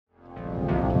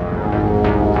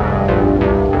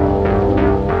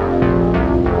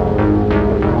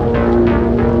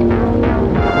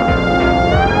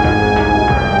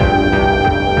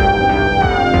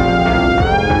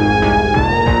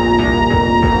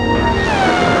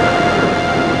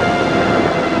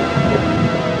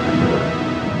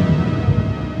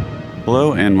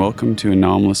and welcome to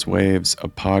Anomalous Waves, a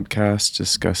podcast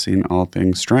discussing all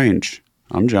things strange.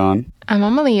 I'm John. I'm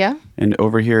Amalia. And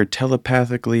over here,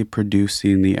 telepathically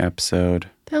producing the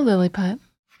episode, The Lilliput.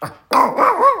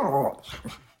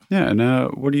 Yeah, and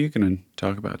what are you going to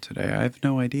talk about today? I have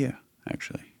no idea,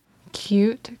 actually.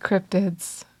 Cute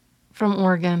cryptids from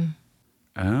Oregon.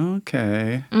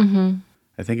 Okay. Mm-hmm.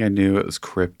 I think I knew it was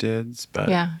cryptids, but...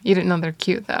 Yeah, you didn't know they're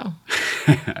cute, though.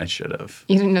 I should have.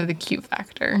 You didn't know the cute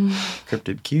factor.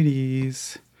 Cryptid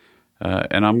cuties.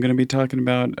 And I'm going to be talking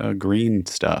about green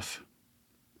stuff.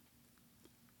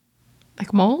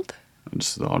 Like mold?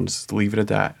 I'll just leave it at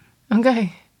that.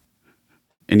 Okay.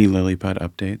 Any Lilliput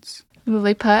updates?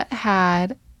 Lilliput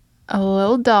had a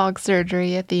little dog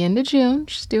surgery at the end of June.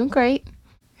 She's doing great.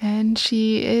 And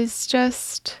she is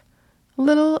just a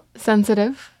little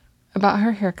sensitive about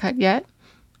her haircut yet.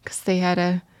 Because they had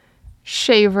to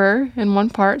shave her in one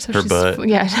part. So her butt.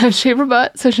 Yeah, shave her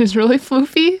butt. So she's really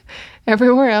floofy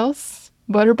everywhere else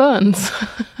but her buns.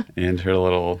 And her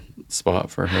little spot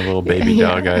for her little baby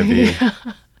dog IV.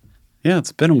 Yeah,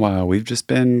 it's been a while. We've just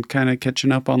been kind of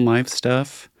catching up on life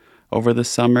stuff over the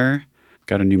summer.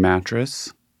 Got a new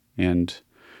mattress, and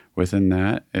within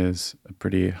that is a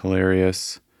pretty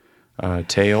hilarious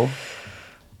tale.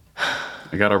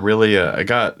 I got a really,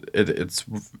 it's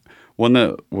one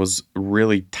that was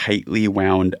really tightly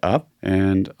wound up,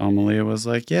 and Amalia was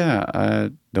like, yeah,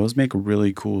 those make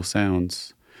really cool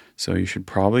sounds. So you should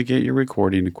probably get your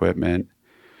recording equipment,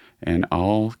 and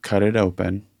I'll cut it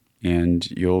open, and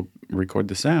you'll record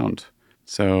the sound.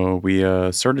 So we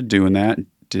started doing that.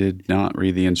 Did not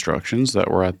read the instructions that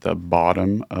were at the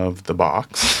bottom of the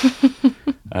box,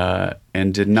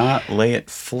 and did not lay it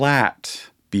flat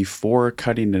before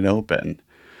cutting it open.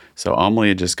 So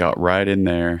Amalia just got right in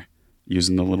there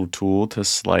using the little tool to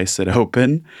slice it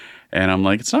open. And I'm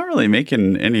like, it's not really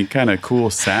making any kind of cool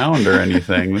sound or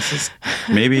anything. This is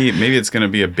maybe it's going to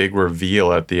be a big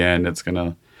reveal at the end. It's going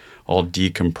to all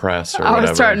decompress or whatever. I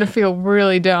was starting to feel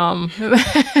really dumb.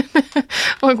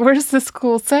 Like, where's this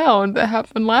cool sound that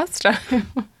happened last time?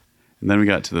 And then we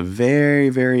got to the very,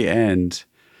 very end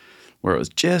where it was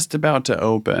just about to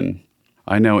open.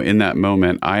 I know in that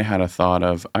moment I had a thought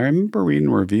of, I remember reading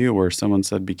a review where someone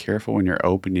said, be careful when you're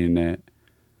opening it.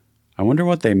 I wonder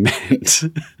what they meant.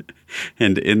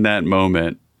 And in that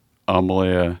moment,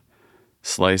 Amalia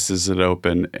slices it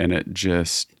open and it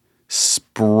just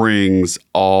springs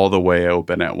all the way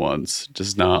open at once.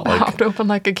 Just not like... Popped open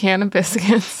like a can of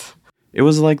biscuits. It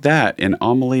was like that. And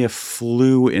Amalia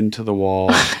flew into the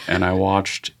wall and I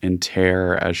watched in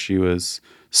terror as she was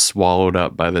swallowed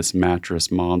up by this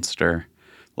mattress monster.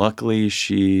 Luckily,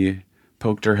 she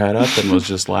poked her head up and was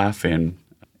just laughing.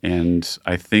 And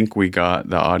I think we got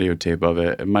the audio tape of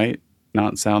it. It might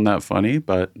not sound that funny,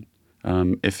 but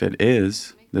if it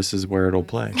is, this is where it'll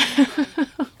play.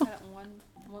 That one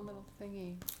little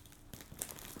thingy.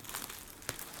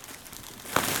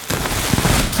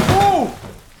 Oh!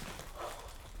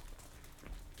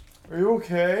 Are you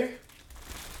okay?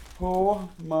 Oh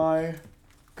my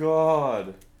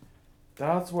God.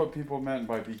 That's what people meant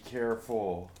by be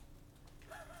careful.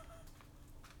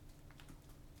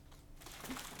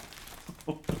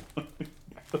 Oh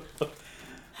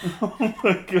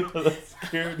my God, that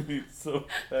scared me so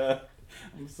bad.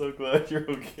 I'm so glad you're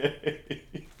okay.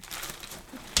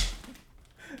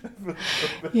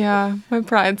 Yeah, my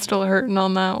pride's still hurting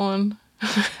on that one.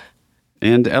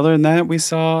 And other than that,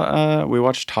 we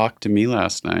watched Talk to Me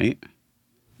last night.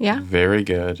 Yeah. Very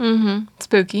good. Mm-hmm.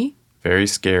 Spooky. Very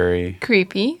scary.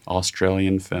 Creepy.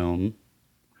 Australian film.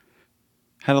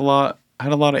 Had a lot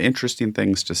of interesting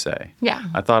things to say. Yeah.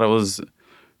 I thought it was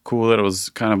cool that it was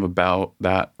kind of about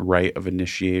that rite of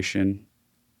initiation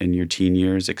in your teen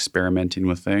years, experimenting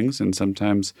with things and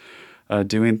sometimes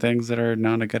doing things that are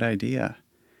not a good idea.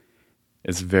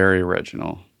 It's very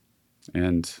original,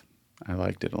 and I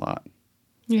liked it a lot.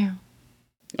 Yeah.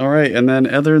 All right, and then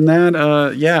other than that,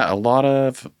 a lot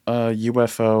of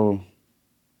UFO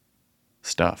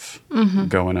stuff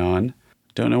going on.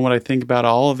 Don't know what I think about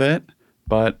all of it,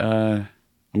 but I'm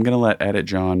going to let Edit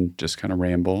John just kind of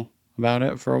ramble about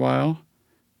it for a while,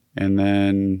 and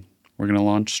then we're going to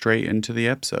launch straight into the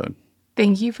episode.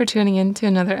 Thank you for tuning in to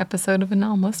another episode of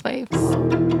Anomalous Waves.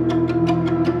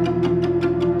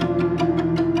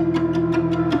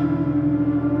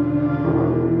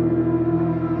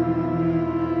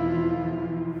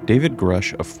 David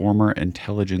Grush, a former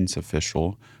intelligence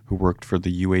official who worked for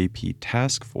the UAP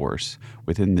task force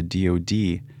within the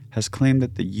DoD, has claimed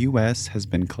that the U.S. has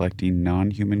been collecting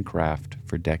non-human craft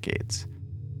for decades.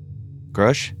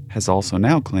 Grush has also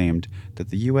now claimed that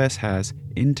the U.S. has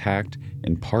intact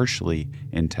and partially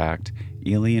intact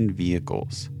alien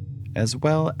vehicles, as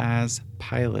well as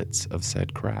pilots of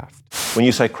said craft. When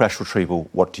you say crash retrieval,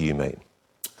 what do you mean?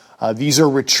 These are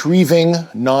retrieving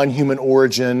non-human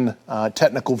origin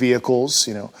technical vehicles,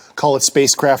 call it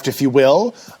spacecraft if you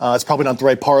will. It's probably not the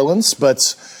right parlance,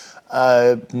 but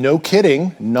no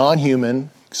kidding,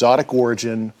 non-human, exotic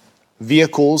origin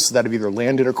vehicles that have either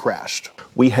landed or crashed.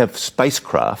 We have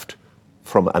spacecraft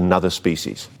from another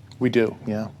species. We do,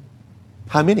 yeah.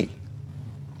 How many?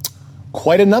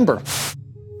 Quite a number.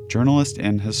 Journalist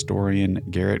and historian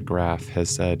Garrett Graff has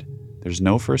said there's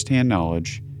no firsthand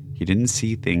knowledge. He didn't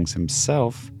see things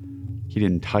himself. He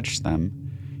didn't touch them.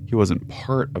 He wasn't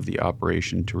part of the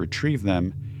operation to retrieve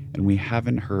them, and we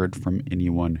haven't heard from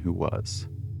anyone who was.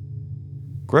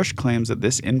 Grush claims that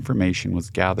this information was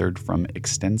gathered from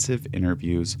extensive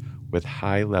interviews with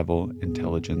high-level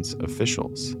intelligence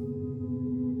officials.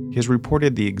 He has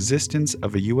reported the existence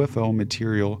of a UFO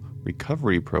material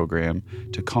recovery program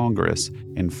to Congress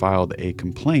and filed a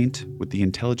complaint with the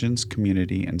Intelligence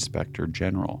Community Inspector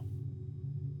General.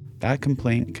 That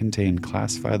complaint contained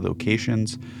classified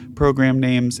locations, program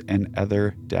names, and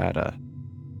other data.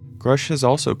 Grush has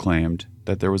also claimed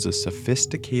that there was a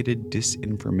sophisticated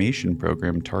disinformation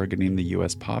program targeting the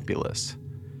U.S. populace.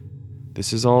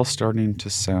 This is all starting to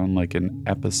sound like an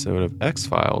episode of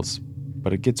X-Files,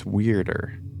 but it gets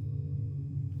weirder.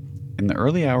 In the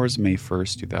early hours of May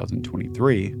 1st,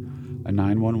 2023, a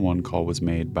 911 call was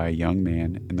made by a young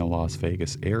man in the Las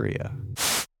Vegas area.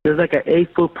 There's like an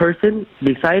 8-foot person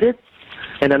beside it,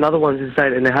 and another one's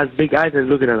inside, and it has big eyes and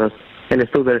looking at us, and it's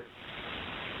still there.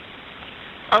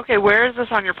 Okay, where is this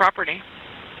on your property?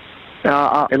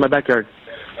 In my backyard.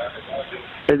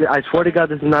 I swear to God,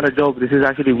 this is not a joke. This is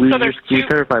actually, we're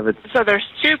terrified of it. So there's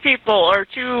two people or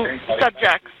two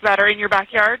subjects that are in your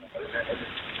backyard?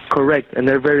 Correct, and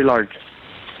they're very large.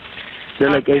 They're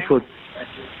like 8 foot,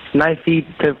 9 feet,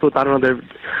 10 foot. I don't know.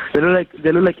 They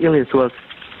look like aliens to us.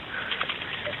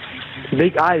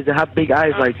 Big eyes. They have big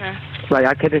eyes, like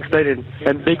I can't explain it.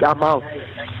 And big mouth.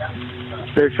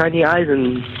 They're shiny eyes,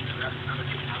 and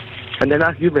they're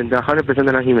not human. They're 100% they're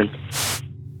not human.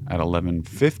 At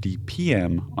 11:50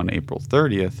 p.m. on April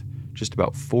 30th, just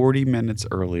about 40 minutes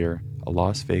earlier, a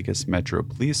Las Vegas Metro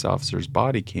police officer's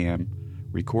body cam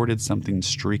recorded something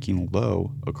streaking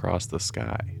low across the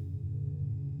sky.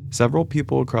 Several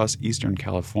people across Eastern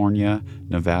California,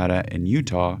 Nevada, and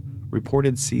Utah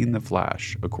reported seeing the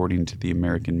flash, according to the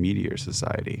American Meteor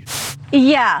Society.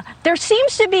 Yeah, there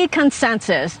seems to be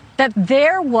consensus that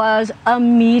there was a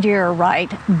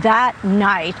meteorite that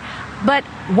night. But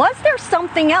was there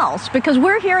something else? Because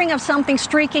we're hearing of something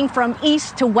streaking from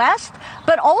east to west,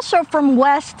 but also from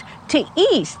west to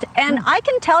east. And I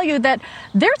can tell you that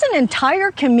there's an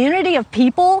entire community of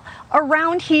people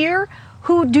around here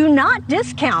who do not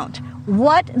discount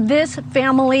what this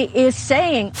family is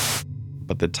saying.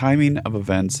 But the timing of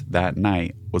events that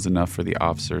night was enough for the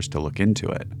officers to look into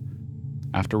it.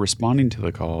 After responding to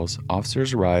the calls,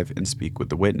 officers arrive and speak with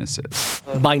the witnesses.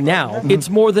 By now, it's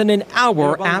more than an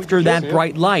hour after that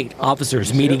bright light.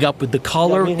 Officers meeting up with the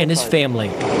caller and his family.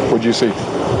 What'd you see?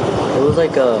 It was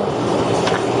like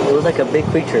a big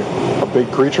creature. A big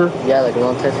creature? Yeah, like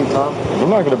around 10 feet tall. I'm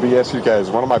not going to BS you guys.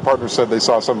 One of my partners said they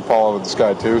saw something fall out of the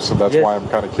sky too, so that's why I'm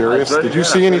kind of curious. Did you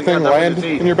see anything land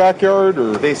in your backyard?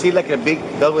 Or? They see like a big,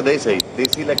 that's what they say. They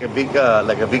see like a big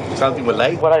something with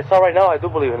light. What I saw right now, I do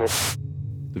believe in it.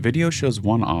 The video shows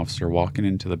one officer walking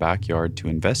into the backyard to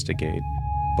investigate,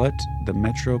 but the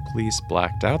Metro Police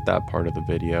blacked out that part of the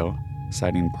video,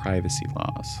 citing privacy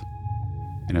laws.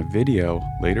 In a video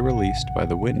later released by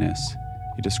the witness,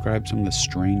 he describes some of the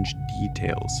strange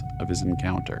details of his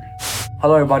encounter.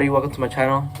 Hello everybody, welcome to my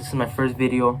channel. This is my first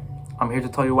video. I'm here to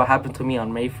tell you what happened to me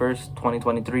on May 1st,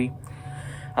 2023.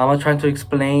 I'm trying to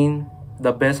explain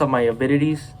the best of my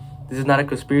abilities. This is not a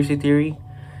conspiracy theory.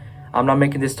 I'm not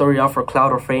making this story out for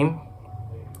clout or fame.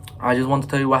 I just want to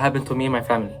tell you what happened to me and my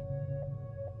family.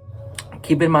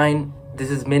 Keep in mind, this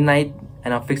is midnight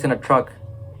and I'm fixing a truck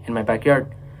in my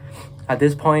backyard. At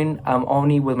this point, I'm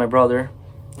only with my brother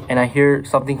and I hear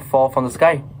something fall from the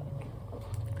sky.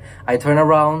 I turn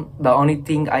around, the only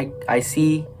thing I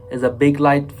see is a big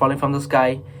light falling from the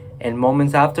sky, and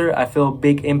moments after, I feel a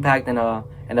big impact and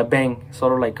a bang,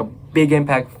 sort of like a big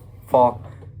impact fall.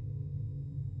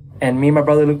 And me and my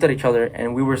brother looked at each other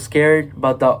and we were scared,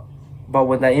 but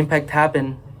when the impact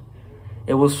happened,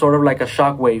 it was sort of like a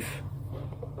shock wave.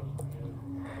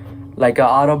 Like an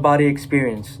out-of-body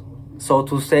experience. So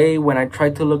to say, when I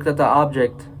tried to look at the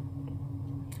object,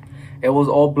 it was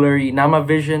all blurry, not my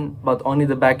vision, but only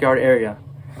the backyard area.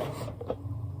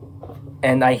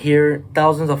 and I hear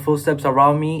thousands of footsteps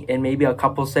around me, and maybe a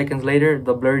couple seconds later,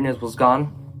 the blurriness was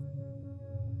gone.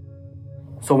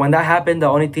 So when that happened, the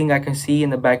only thing I can see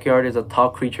in the backyard is a tall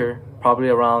creature, probably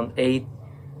around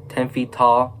 8-10 feet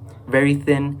tall, very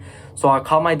thin. So I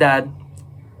called my dad.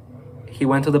 He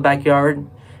went to the backyard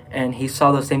and he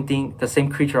saw the same thing, the same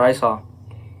creature I saw.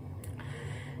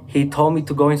 He told me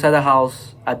to go inside the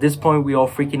house. At this point, we all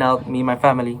freaking out, me and my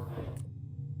family.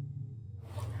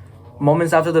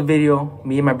 Moments after the video,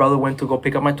 me and my brother went to go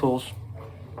pick up my tools.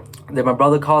 Then my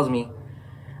brother calls me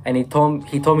and he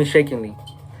told me shakingly,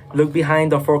 look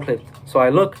behind the forklift. So I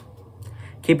look.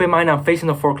 Keep in mind I'm facing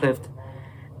the forklift,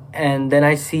 and then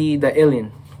I see the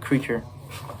alien creature.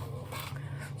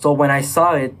 So when I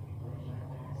saw it,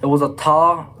 it was a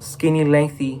tall, skinny,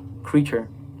 lengthy creature.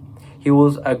 He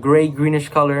was a gray, greenish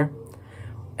color,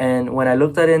 and when I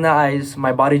looked at it in the eyes,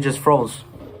 my body just froze.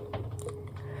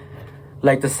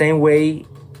 Like the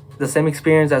same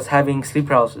experience as having sleep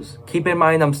paralysis. Keep in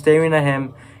mind I'm staring at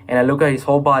him, and I look at his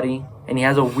whole body, and he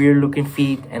has a weird looking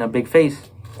feet and a big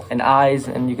face and eyes,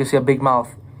 and you can see a big mouth.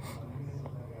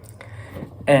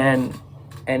 And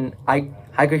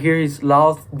I could hear his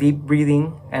loud, deep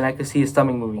breathing, and I could see his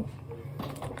stomach moving.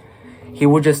 He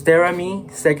would just stare at me.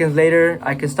 Seconds later,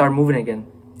 I could start moving again.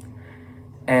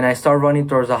 And I start running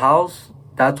towards the house.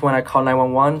 That's when I call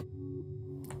 911.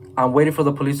 I'm waiting for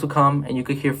the police to come, and you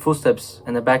could hear footsteps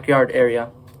in the backyard area.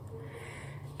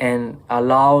 And a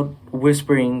loud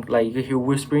whispering, like you could hear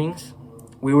whisperings.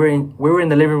 We were in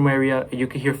the living room area, and you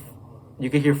could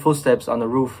hear footsteps on the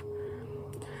roof.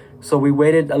 So we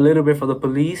waited a little bit for the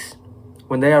police.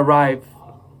 When they arrived,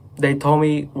 I told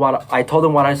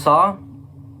them what I saw,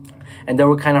 and they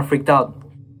were kind of freaked out.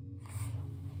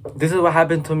 This is what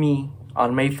happened to me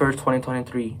on May 1st,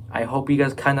 2023. I hope you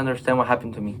guys kind of understand what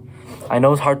happened to me. I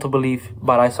know it's hard to believe,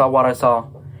 but I saw what I saw,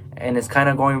 and it's kind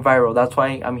of going viral. That's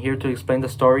why I'm here to explain the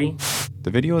story.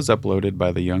 The video is uploaded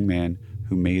by the young man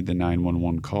who made the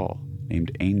 911 call,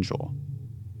 named Angel.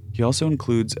 He also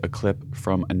includes a clip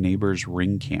from a neighbor's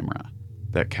Ring camera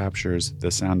that captures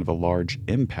the sound of a large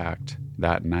impact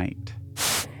that night.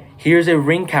 Here's a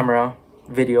Ring camera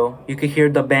video. You can hear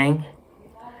the bang.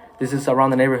 This is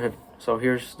around the neighborhood. So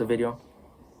here's the video.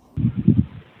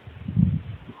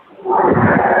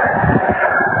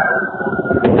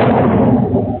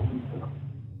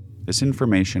 This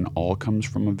information all comes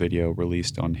from a video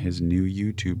released on his new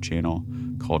YouTube channel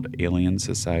called Alien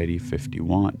Society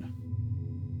 51.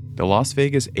 The Las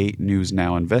Vegas 8 News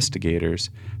Now investigators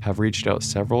have reached out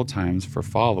several times for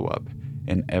follow-up,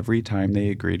 and every time they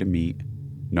agree to meet,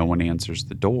 no one answers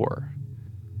the door.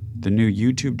 The new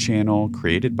YouTube channel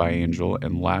created by Angel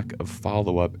and lack of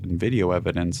follow-up and video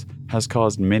evidence has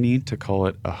caused many to call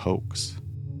it a hoax.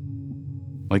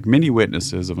 Like many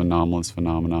witnesses of anomalous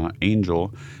phenomena,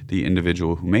 Angel, the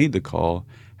individual who made the call,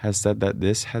 has said that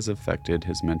this has affected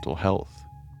his mental health.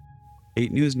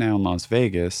 8 News Now in Las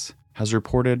Vegas has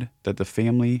reported that the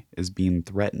family is being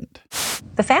threatened.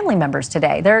 The family members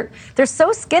today, they're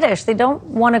so skittish, they don't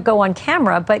want to go on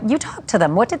camera, but you talked to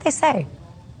them. What did they say?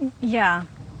 Yeah,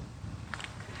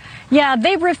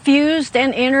 they refused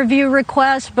an interview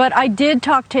request, but I did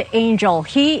talk to Angel.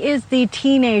 He is the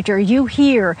teenager you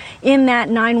hear in that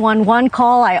 911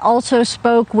 call. I also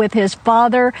spoke with his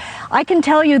father. I can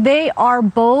tell you they are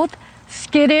both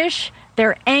skittish,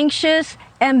 they're anxious,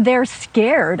 and they're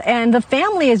scared. And the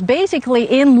family is basically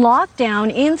in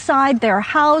lockdown inside their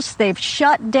house. They've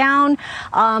shut down.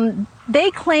 They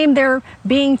claim they're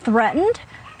being threatened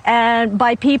and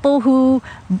by people who,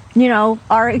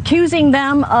 are accusing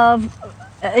them of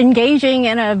engaging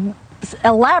in a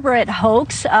elaborate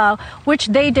hoax, which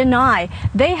they deny.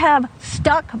 They have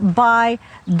stuck by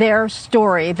their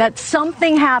story that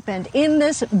something happened in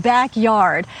this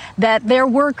backyard, that there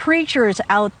were creatures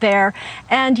out there.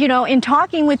 And, in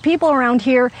talking with people around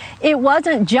here, it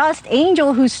wasn't just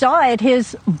Angel who saw it.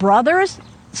 His brothers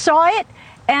saw it,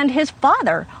 and his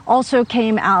father also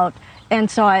came out and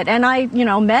saw it. And I,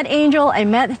 met Angel, I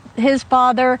met his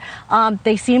father.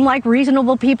 They seem like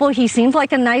reasonable people. He seems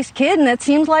like a nice kid, and it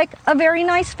seems like a very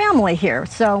nice family here.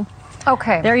 So,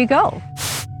 okay, there you go.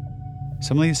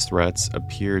 Some of these threats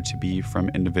appear to be from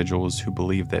individuals who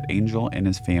believe that Angel and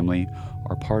his family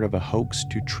are part of a hoax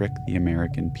to trick the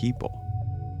American people.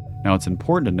 Now, it's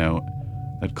important to note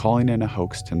that calling in a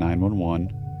hoax to 911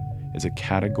 is a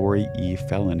Category E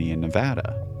felony in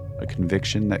Nevada, a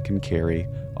conviction that can carry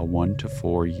a 1 to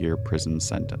 4 year prison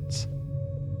sentence.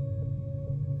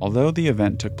 Although the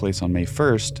event took place on May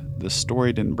 1st, the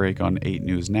story didn't break on 8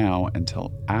 News Now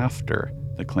until after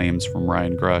the claims from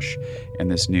Ryan Grush and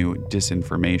this new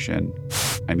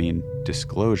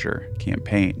disclosure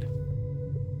campaign.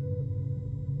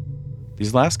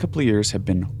 These last couple of years have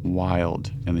been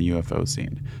wild in the UFO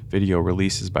scene. Video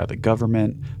releases by the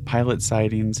government, pilot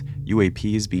sightings,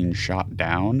 UAPs being shot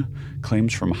down,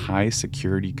 claims from high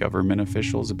security government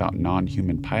officials about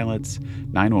non-human pilots,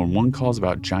 911 calls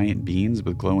about giant beings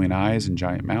with glowing eyes and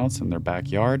giant mouths in their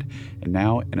backyard, and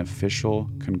now an official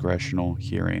congressional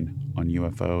hearing on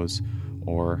UFOs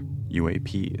or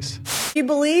UAPs. You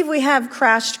believe we have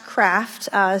crashed craft,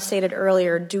 stated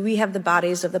earlier. Do we have the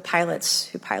bodies of the pilots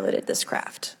who piloted this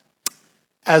craft?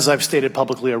 As I've stated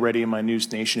publicly already in my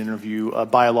News Nation interview,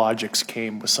 biologics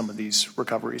came with some of these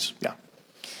recoveries. Yeah.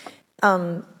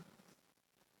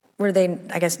 Were they,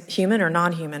 I guess, human or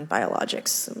non-human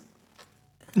biologics?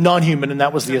 Non-human, and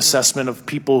that was the assessment of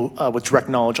people with direct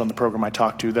knowledge on the program I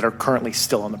talked to that are currently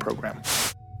still on the program.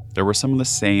 There were some of the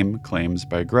same claims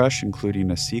by Grush, including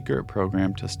a secret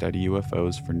program to study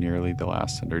UFOs for nearly the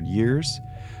last 100 years.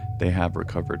 They have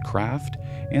recovered craft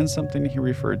and something he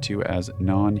referred to as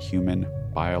non-human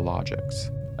biologics,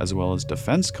 as well as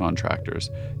defense contractors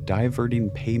diverting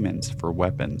payments for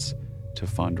weapons to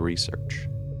fund research.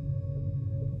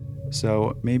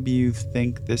 So maybe you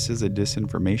think this is a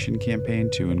disinformation campaign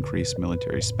to increase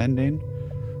military spending,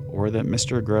 or that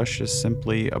Mr. Grush is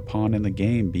simply a pawn in the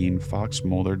game being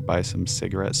fox-moldered by some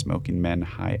cigarette-smoking men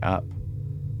high up.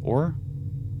 Or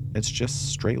it's just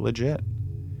straight legit.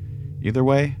 Either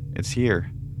way, it's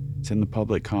here. It's in the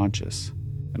public conscious.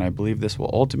 And I believe this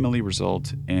will ultimately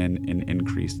result in an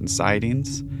increase in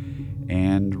sightings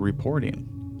and reporting.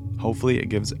 Hopefully it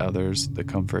gives others the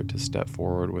comfort to step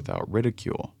forward without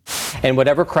ridicule. And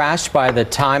whatever crashed by the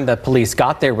time the police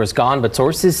got there was gone, but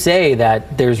sources say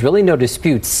that there's really no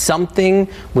dispute. Something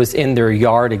was in their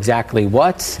yard. Exactly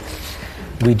what?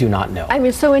 We do not know. I mean,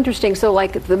 it's so interesting. So,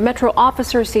 like, the Metro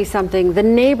officer sees something, the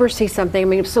neighbor sees something. I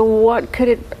mean, so what could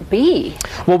it be?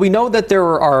 Well, we know that there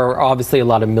are obviously a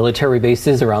lot of military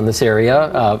bases around this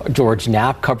area. George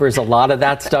Knapp covers a lot of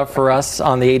that stuff for us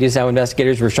on the 80s Now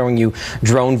Investigators. We're showing you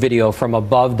drone video from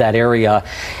above that area.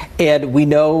 And we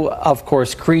know, of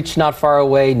course, Creech not far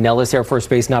away, Nellis Air Force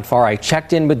Base not far. I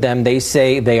checked in with them. They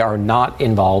say they are not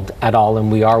involved at all,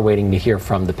 and we are waiting to hear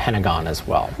from the Pentagon as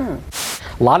well.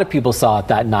 A lot of people saw it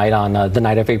that night on the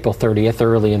night of April 30th,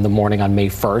 early in the morning on May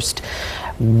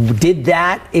 1st. Did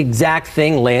that exact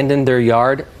thing land in their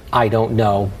yard? I don't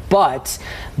know. But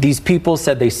these people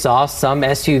said they saw some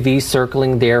SUV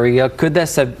circling the area. Could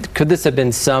this have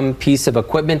been some piece of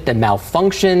equipment that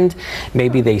malfunctioned?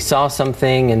 Maybe they saw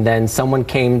something and then someone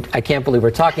came. I can't believe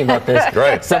we're talking about this.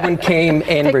 Right. Someone came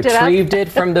and Picked retrieved it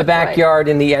from the backyard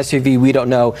in the SUV. We don't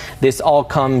know. This all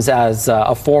comes as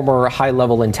a former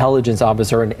high-level intelligence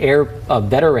officer, a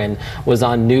veteran, was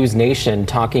on News Nation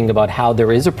talking about how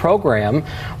there is a program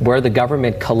where the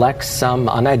government collects some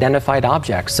unidentified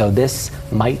objects. So this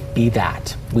might be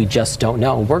that. We just don't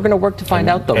know. We're going to work to find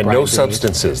out, though. And no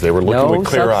substances. They were looking with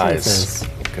clear eyes.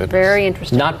 Goodness. Very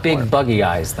interesting. Not big buggy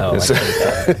eyes, though.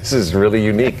 This is really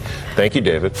unique. Thank you,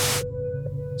 David.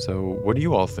 So what do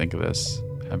you all think of this?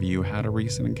 Have you had a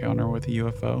recent encounter with a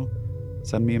UFO?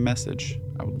 Send me a message.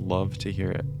 I would love to hear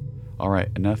it. All right,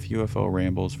 enough UFO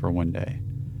rambles for one day.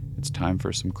 It's time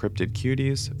for some cryptid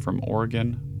cuties from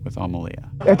Oregon with Amalia.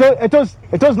 If those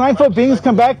 9-foot beings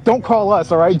come back, don't call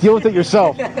us, all right? Deal with it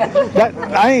yourself.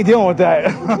 I ain't dealing with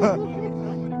that.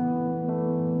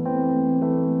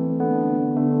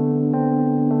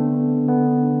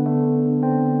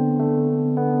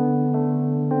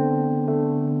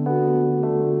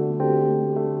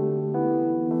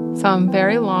 So I'm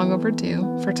very long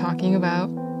overdue for talking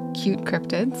about cute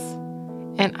cryptids,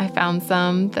 and I found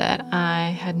some that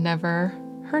I had never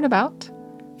heard about.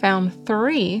 Found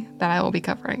 3 that I will be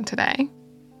covering today.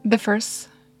 The first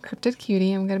cryptid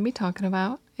cutie I'm going to be talking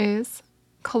about is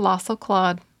Colossal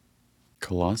Clawed.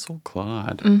 Colossal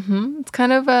Clawed. It's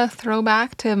kind of a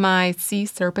throwback to my sea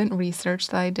serpent research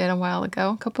that I did a while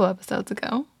ago, a couple episodes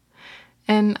ago.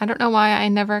 And I don't know why I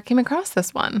never came across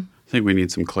this one. I think we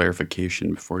need some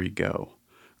clarification before you go.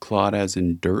 Clawed as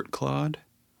in dirt clawed?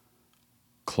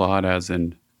 Clawed as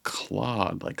in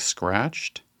clawed, like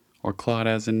scratched? Or clawed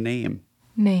as in name?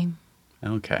 Name.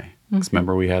 Okay. Because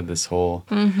remember we had this whole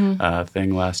thing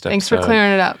last episode. Thanks for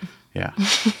clearing it up. Yeah.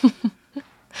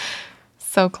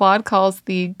 So Claude calls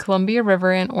the Columbia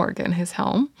River in Oregon his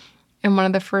home. And one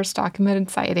of the first documented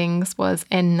sightings was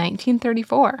in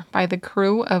 1934 by the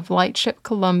crew of Lightship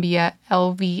Columbia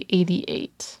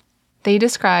LV-88. They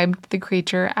described the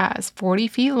creature as 40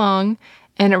 feet long,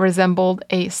 and it resembled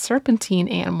a serpentine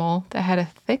animal that had a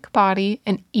thick body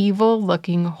and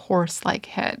evil-looking horse-like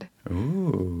head.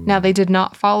 Ooh. Now, they did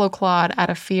not follow Claude out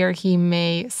of fear he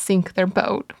may sink their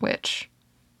boat, which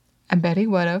I bet he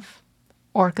would have,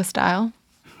 orca style.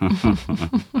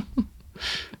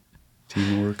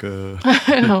 Team Orca.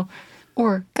 I know.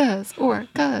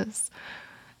 Orcas.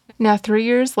 Now, 3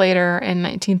 years later, in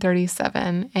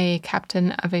 1937, a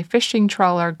captain of a fishing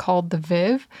trawler called the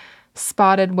Viv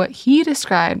spotted what he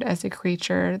described as a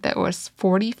creature that was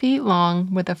 40 feet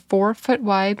long with a 4-foot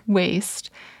wide waist,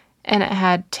 and it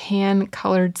had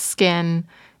tan-colored skin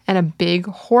and a big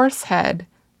horse head,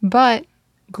 but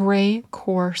gray,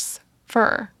 coarse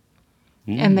fur.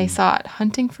 And they saw it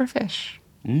hunting for fish.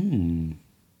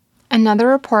 Another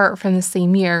report from the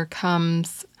same year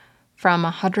comes from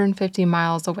 150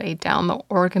 miles away down the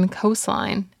Oregon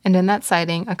coastline, and in that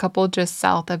sighting, a couple just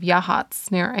south of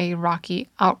Yachats near a rocky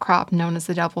outcrop known as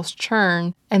the Devil's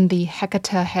Churn, and the Hecate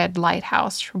Head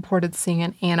Lighthouse reported seeing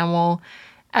an animal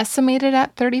estimated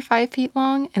at 35 feet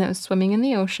long, and it was swimming in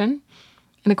the ocean.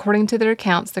 And according to their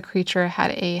accounts, the creature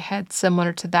had a head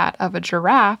similar to that of a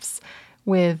giraffe's,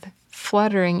 with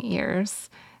fluttering ears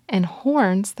and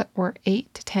horns that were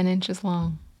 8 to 10 inches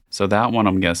long. So that one,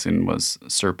 I'm guessing, was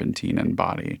serpentine in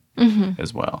body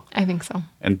as well. I think so.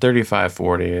 And 35,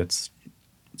 40, it's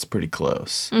pretty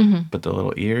close. But the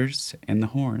little ears and the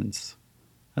horns,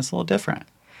 that's a little different.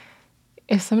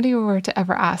 If somebody were to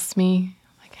ever ask me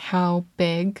like how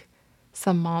big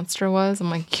some monster was, I'm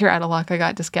like, you're out of luck. I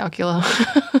got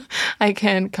dyscalculia. I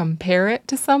can compare it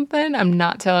to something. I'm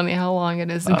not telling you how long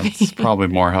it is to be. It's probably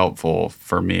more helpful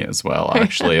for me as well,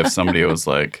 actually. If somebody was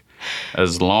like,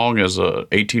 as long as a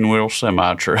 18-wheel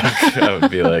semi-truck, I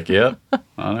would be like, yep,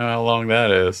 I know how long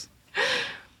that is.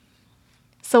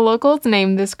 So locals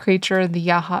named this creature the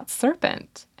Yahat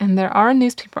serpent, and there are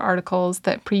newspaper articles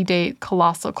that predate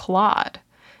Colossal Claude.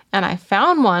 And I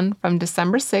found one from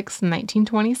December 6,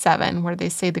 1927, where they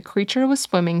say the creature was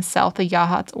swimming south of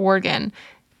Yachats, Oregon.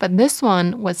 But this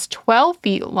one was 12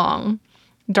 feet long,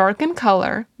 dark in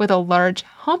color, with a large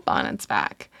hump on its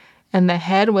back. And the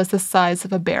head was the size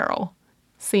of a barrel.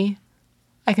 See?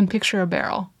 I can picture a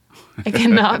barrel. I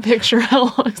cannot picture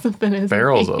how long something is.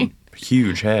 Barrel's a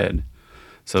huge head.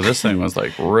 So this thing was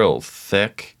like real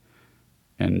thick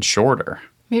and shorter.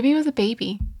 Maybe it was a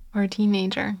baby or a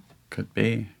teenager. Could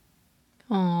be.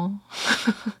 Oh,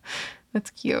 that's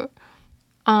cute.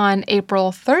 On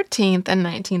April 13th in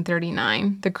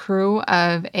 1939, the crew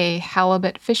of a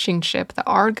halibut fishing ship, the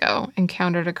Argo,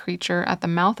 encountered a creature at the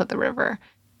mouth of the river.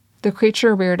 The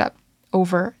creature reared up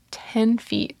over 10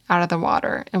 feet out of the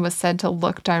water and was said to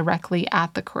look directly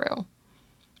at the crew.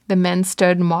 The men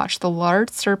stood and watched the large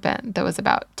serpent that was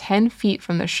about 10 feet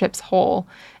from the ship's hull,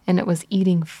 and it was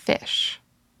eating fish.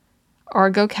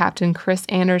 Argo Captain Chris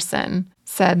Anderson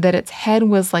said that its head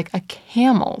was like a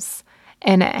camel's,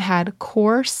 and it had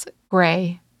coarse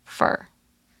gray fur.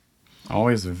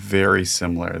 Always very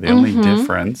similar. The only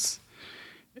difference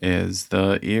is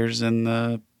the ears and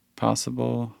the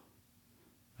possible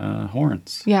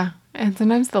horns. Yeah, and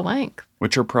sometimes the length.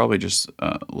 Which are probably just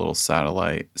a little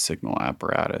satellite signal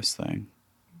apparatus thing.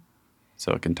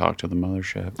 So it can talk to the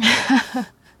mothership.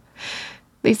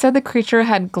 They said the creature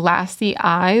had glassy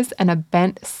eyes and a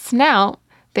bent snout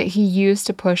that he used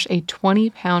to push a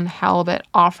 20-pound halibut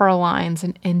off our lines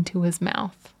and into his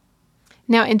mouth.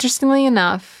 Now, interestingly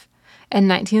enough, in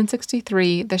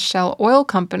 1963, the Shell Oil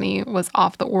Company was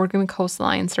off the Oregon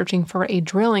coastline searching for a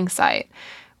drilling site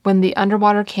when the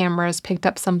underwater cameras picked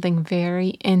up something very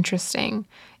interesting.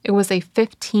 It was a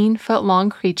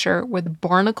 15-foot-long creature with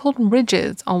barnacled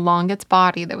ridges along its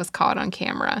body that was caught on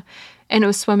camera, and it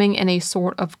was swimming in a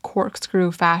sort of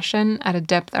corkscrew fashion at a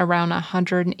depth around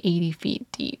 180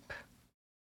 feet deep.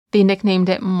 They nicknamed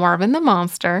it Marvin the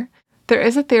Monster. There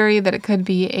is a theory that it could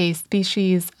be a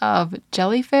species of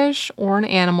jellyfish or an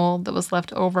animal that was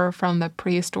left over from the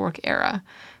prehistoric era,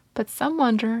 but some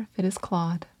wonder if it is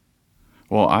Claude.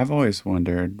 Well, I've always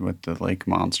wondered with the lake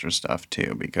monster stuff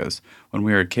too, because when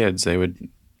we were kids,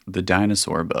 the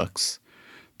dinosaur books,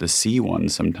 the sea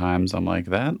ones sometimes, I'm like,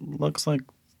 that looks like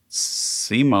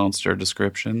sea monster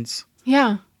descriptions.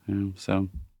 Yeah.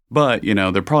 But,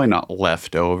 they're probably not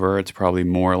left over. It's probably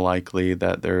more likely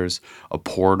that there's a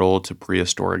portal to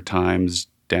prehistoric times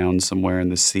down somewhere in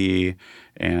the sea,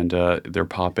 and they're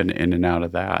popping in and out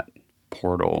of that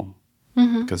portal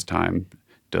because time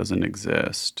doesn't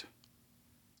exist.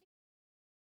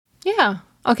 Yeah.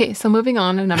 Okay, so moving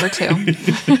on to number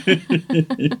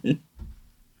 2.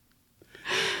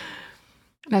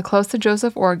 Now, close to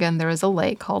Joseph, Oregon, there is a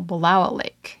lake called Wallowa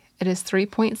Lake. It is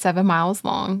 3.7 miles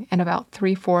long and about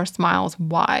 3/4 miles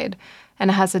wide, and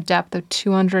it has a depth of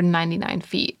 299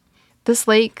 feet. This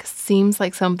lake seems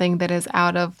like something that is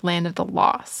out of Land of the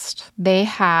Lost. They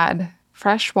had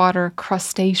freshwater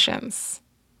crustaceans,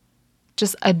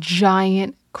 just a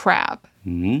giant crab.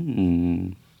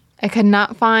 I could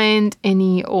not find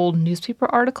any old newspaper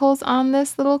articles on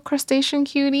this little crustacean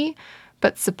cutie,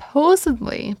 but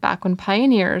supposedly, back when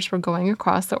pioneers were going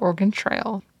across the Oregon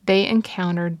Trail, they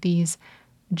encountered these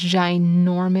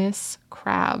ginormous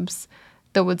crabs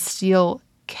that would steal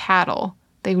cattle.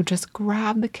 They would just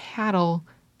grab the cattle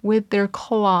with their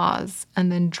claws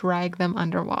and then drag them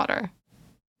underwater.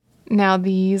 Now,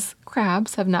 these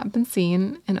crabs have not been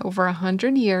seen in over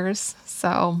 100 years,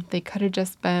 so they could have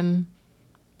just been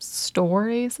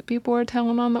stories that people were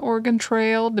telling on the Oregon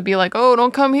Trail to be like, oh,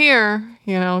 don't come here,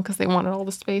 because they wanted all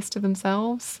the space to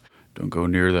themselves. Don't go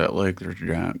near that lake. There's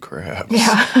giant crabs.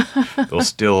 Yeah. They'll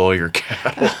steal all your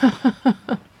cattle.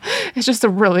 It's just a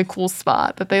really cool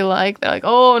spot that they like. They're like,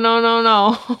 oh,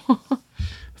 no.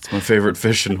 It's my favorite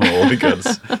fishing hole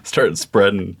because started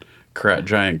spreading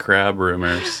giant crab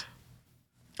rumors.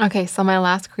 Okay, so my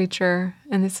last creature,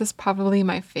 and this is probably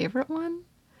my favorite one,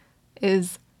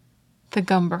 is the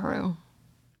Gumberoo.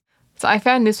 So I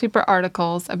found newspaper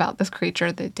articles about this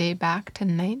creature that date back to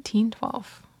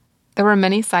 1912. There were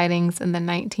many sightings in the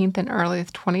 19th and early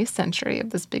 20th century of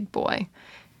this big boy.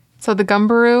 So the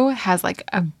Gumberoo has like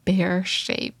a bear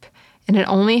shape, and it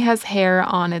only has hair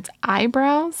on its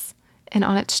eyebrows and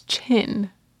on its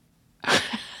chin.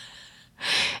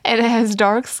 And it has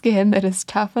dark skin that is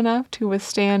tough enough to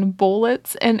withstand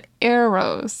bullets and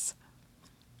arrows.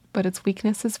 But its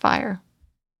weakness is fire.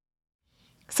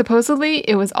 Supposedly,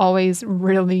 it was always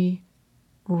really,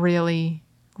 really,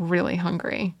 really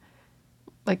hungry.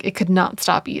 Like, it could not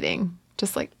stop eating.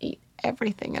 Just, eat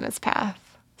everything in its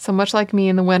path. So much like me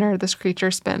in the winter, this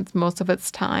creature spends most of its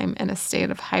time in a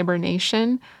state of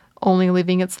hibernation, only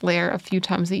leaving its lair a few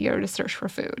times a year to search for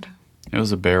food. It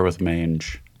was a bear with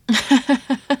mange.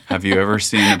 Have you ever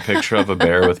seen a picture of a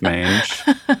bear with mange?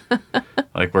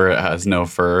 Where it has no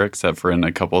fur except for in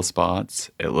a couple of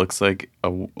spots. It looks like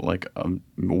a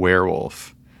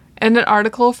werewolf. In an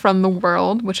article from The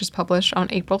World, which was published on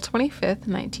April 25th,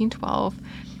 1912,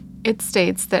 it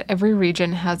states that every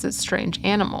region has its strange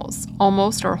animals,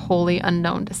 almost or wholly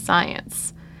unknown to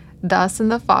science. Thus, in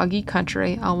the foggy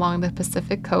country along the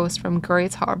Pacific coast from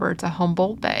Grays Harbor to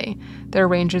Humboldt Bay, there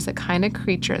ranges a kind of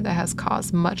creature that has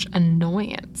caused much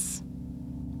annoyance.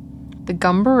 The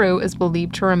Gumberoo is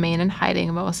believed to remain in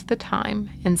hiding most of the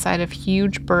time inside of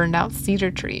huge burned-out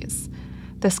cedar trees.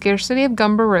 The scarcity of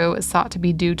Gumberoo is thought to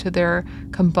be due to their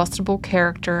combustible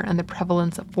character and the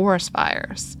prevalence of forest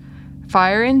fires.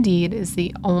 Fire, indeed, is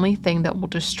the only thing that will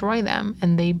destroy them,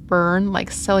 and they burn like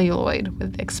celluloid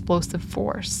with explosive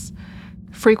force.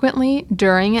 Frequently,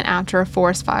 during and after a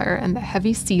forest fire in the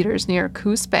heavy cedars near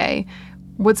Coos Bay,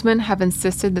 woodsmen have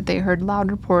insisted that they heard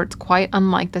loud reports quite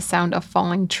unlike the sound of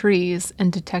falling trees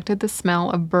and detected the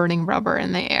smell of burning rubber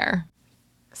in the air.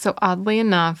 So oddly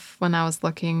enough, when I was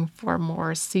looking for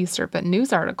more sea serpent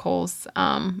news articles,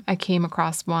 I came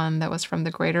across one that was from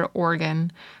the Greater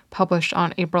Oregon, published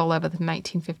on April 11th,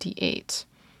 1958.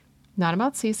 Not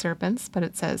about sea serpents, but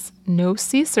it says, no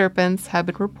sea serpents have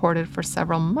been reported for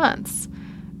several months,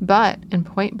 but in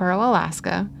Point Barrow,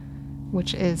 Alaska,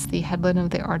 which is the headland of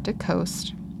the Arctic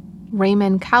coast,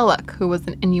 Raymond Kalluck, who was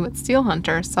an Inuit seal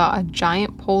hunter, saw a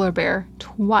giant polar bear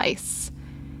twice.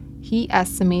 He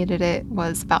estimated it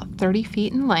was about 30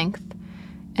 feet in length,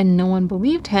 and no one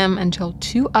believed him until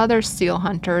two other seal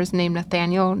hunters named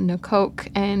Nathaniel Nakoch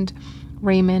and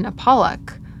Raymond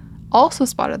Apollock also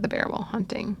spotted the bear while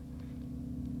hunting.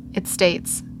 It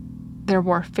states, there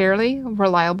were fairly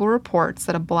reliable reports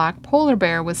that a black polar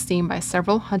bear was seen by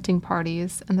several hunting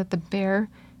parties and that the bear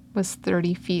was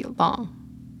 30 feet long.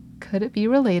 Could it be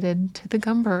related to the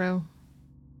Gumberoo?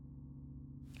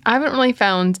 I haven't really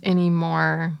found any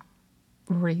more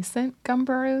recent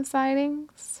Gumberoo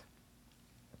sightings,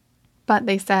 but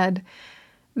they said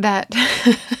that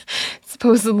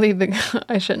supposedly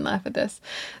I shouldn't laugh at this.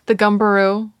 The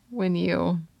Gumberoo, when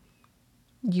you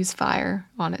use fire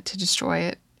on it to destroy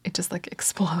it, it just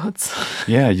explodes.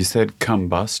 Yeah, you said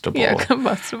combustible. Yeah,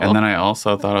 combustible. And then I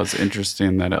also thought it was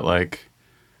interesting that it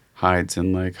hides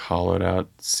in hollowed out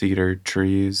cedar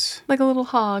trees. Like a little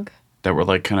hog. That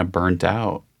were kind of burnt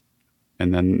out.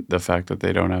 And then the fact that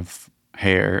they don't have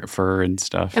hair, fur and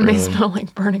stuff. And really. They smell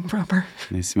like burning rubber.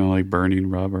 They smell like burning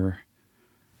rubber.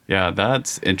 Yeah,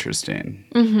 that's interesting.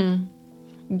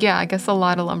 Mm-hmm. Yeah, I guess a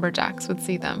lot of lumberjacks would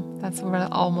see them. That's where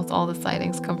almost all the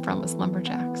sightings come from, is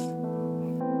lumberjacks.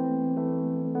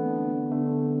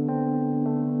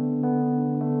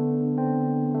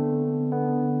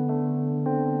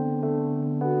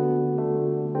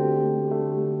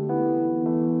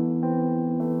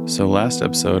 So last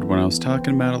episode, when I was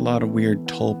talking about a lot of weird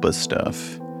tulpa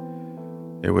stuff,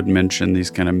 it would mention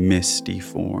these kind of misty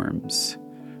forms.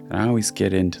 And I always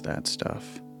get into that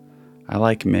stuff. I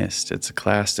like mist. It's a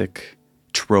classic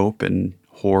trope in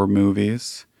horror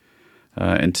movies.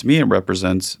 And to me, it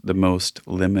represents the most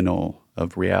liminal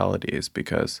of realities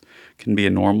because it can be a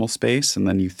normal space and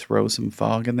then you throw some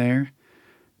fog in there.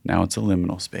 Now it's a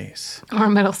liminal space. Or a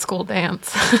middle school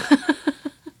dance.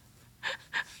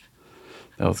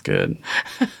 That was good.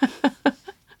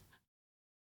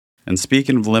 And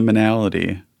speaking of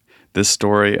liminality, this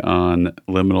story on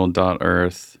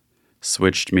liminal.earth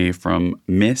switched me from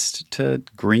mist to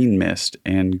green mist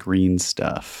and green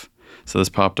stuff. So this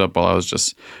popped up while I was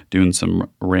just doing some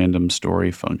random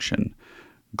story function.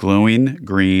 Glowing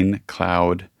green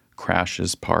cloud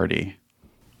crashes party.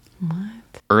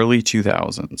 What? Early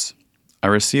 2000s. I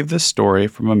received this story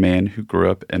from a man who grew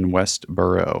up in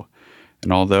Westboro.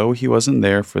 And although he wasn't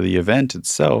there for the event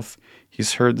itself,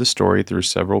 he's heard the story through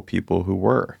several people who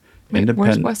were. Wait,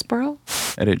 where's Westboro?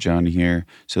 Edit John here.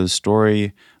 So the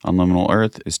story on Liminal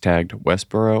Earth is tagged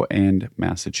Westboro and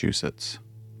Massachusetts.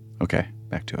 Okay,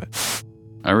 back to it.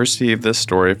 I received this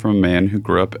story from a man who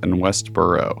grew up in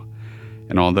Westboro.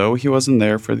 And although he wasn't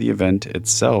there for the event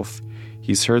itself,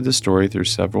 he's heard the story through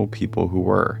several people who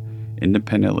were,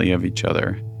 independently of each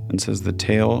other, and says the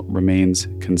tale remains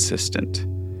consistent.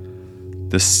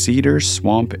 The Cedar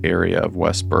Swamp area of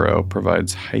Westboro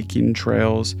provides hiking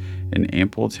trails and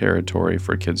ample territory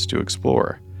for kids to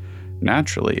explore.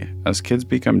 Naturally, as kids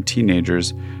become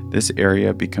teenagers, this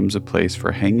area becomes a place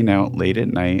for hanging out late at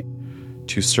night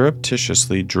to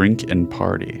surreptitiously drink and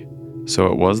party. So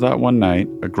it was that one night,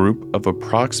 a group of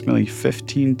approximately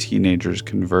 15 teenagers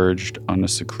converged on a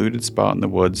secluded spot in the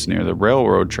woods near the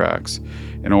railroad tracks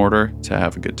in order to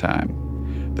have a good time.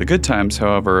 The good times,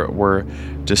 however, were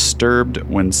disturbed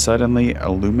when suddenly a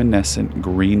luminescent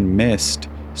green mist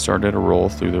started to roll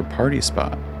through their party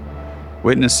spot.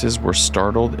 Witnesses were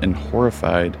startled and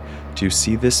horrified to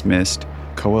see this mist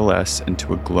coalesce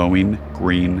into a glowing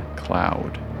green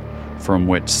cloud, from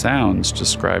which sounds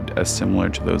described as similar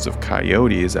to those of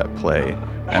coyotes at play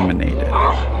emanated.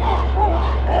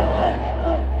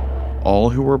 All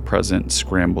who were present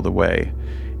scrambled away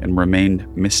and remained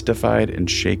mystified and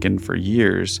shaken for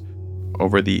years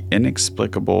over the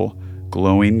inexplicable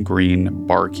glowing green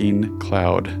barking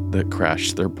cloud that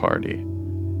crashed their party.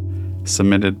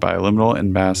 Submitted by Liminal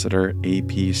Ambassador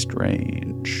A.P.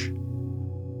 Strange.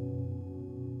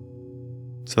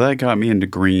 So that got me into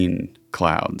green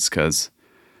clouds because,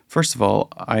 first of all,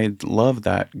 I love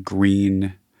that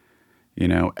green,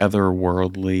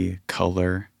 otherworldly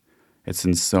color. It's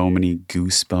in so many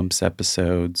Goosebumps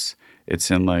episodes. It's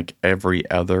in like every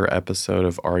other episode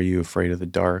of Are You Afraid of the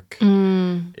Dark?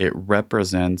 It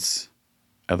represents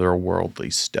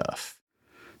otherworldly stuff.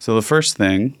 So the first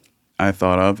thing I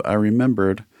thought of, I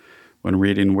remembered when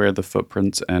reading Where the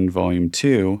Footprints End Volume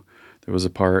 2, there was a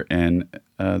part in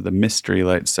the Mystery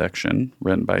Light section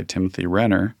written by Timothy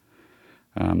Renner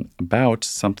about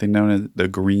something known as the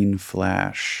Green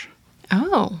Flash.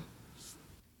 Oh.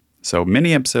 So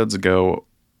many episodes ago,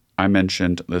 I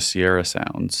mentioned the Sierra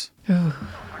Sounds. Ooh.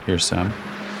 Here's some.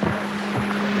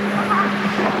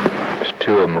 There's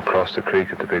two of them across the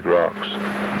creek at the big rocks.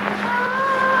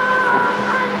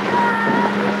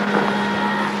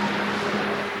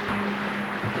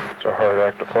 It's a hard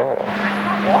act to follow.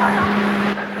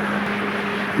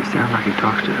 It sounds like he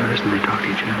talks to us and they talk to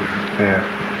each other. Yeah.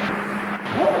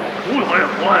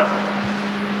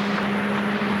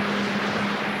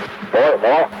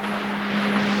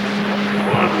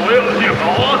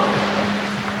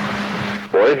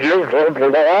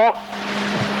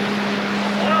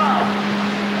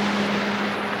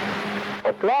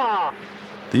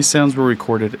 These sounds were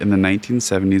recorded in the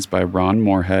 1970s by Ron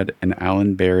Moorhead and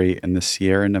Alan Berry in the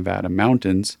Sierra Nevada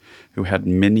mountains, who had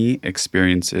many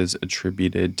experiences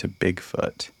attributed to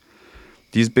Bigfoot.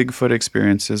 These Bigfoot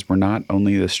experiences were not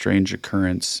only the strange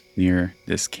occurrence near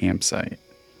this campsite.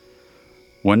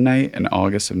 One night in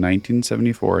August of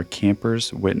 1974,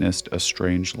 campers witnessed a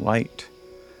strange light.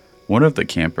 One of the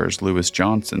campers, Lewis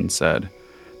Johnson, said,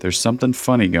 "There's something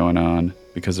funny going on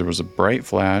because there was a bright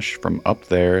flash from up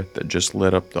there that just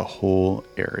lit up the whole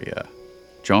area."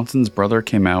 Johnson's brother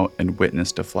came out and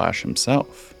witnessed a flash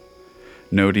himself,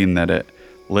 noting that it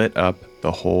lit up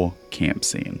the whole camp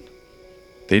scene.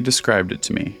 They described it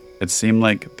to me. It seemed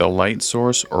like the light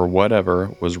source or whatever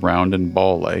was round and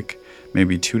ball-like,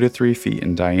 maybe 2 to 3 feet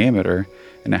in diameter,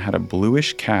 and it had a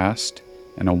bluish cast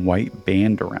and a white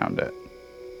band around it.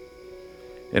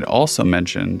 It also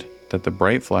mentioned that the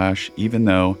bright flash, even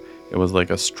though it was like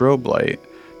a strobe light,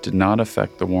 did not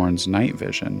affect the Warrens' night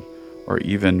vision or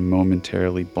even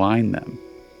momentarily blind them.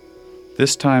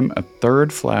 This time, a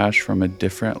third flash from a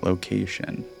different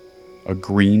location. a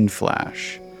green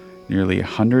flash, nearly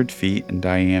 100 feet in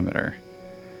diameter.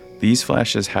 These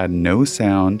flashes had no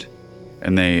sound,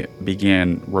 and they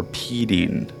began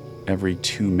repeating every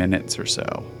 2 minutes or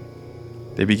so.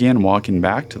 They began walking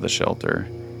back to the shelter,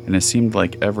 and it seemed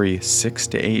like every 6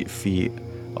 to 8 feet,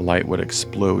 a light would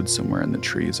explode somewhere in the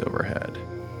trees overhead.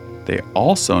 They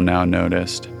also now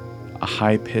noticed a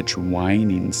high-pitched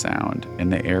whining sound in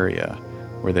the area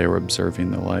where they were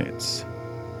observing the lights.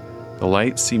 The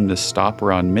lights seemed to stop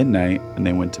around midnight, and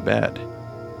they went to bed.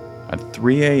 At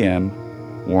 3 a.m.,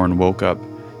 Warren woke up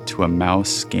to a mouse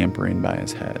scampering by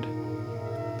his head.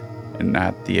 And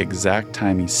at the exact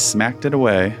time he smacked it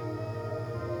away,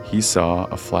 he saw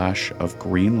a flash of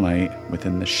green light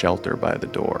within the shelter by the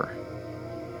door.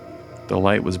 The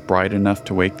light was bright enough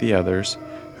to wake the others,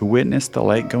 who witnessed the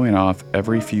light going off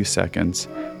every few seconds,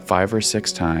 5 or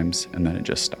 6 times, and then it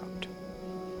just stopped.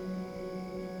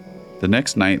 The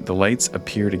next night, the lights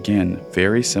appeared again,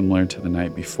 very similar to the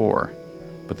night before,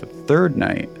 but the third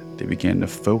night, they began to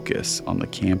focus on the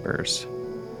campers.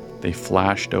 They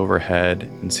flashed overhead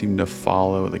and seemed to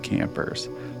follow the campers,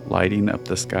 lighting up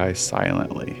the sky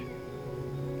silently.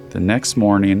 The next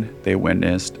morning, they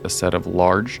witnessed a set of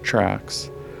large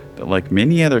tracks that, like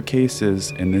many other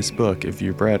cases in this book, if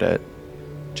you've read it,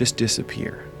 just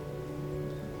disappear.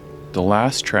 The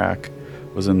last track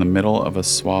was in the middle of a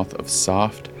swath of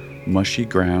soft, mushy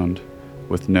ground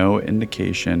with no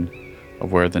indication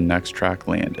of where the next track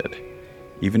landed,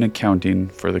 even accounting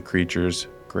for the creature's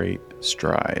great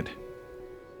stride.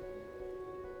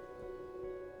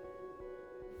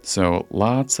 So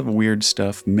lots of weird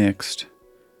stuff mixed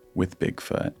with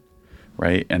Bigfoot,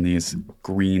 right? And these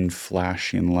green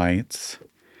flashing lights.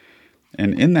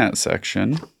 And in that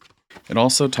section, it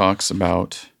also talks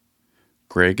about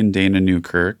Greg and Dana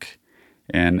Newkirk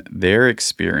and their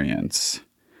experience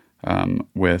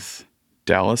with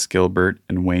Dallas Gilbert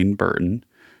and Wayne Burton,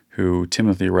 who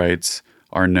Timothy writes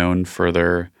are known for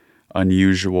their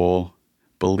unusual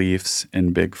beliefs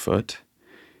in Bigfoot.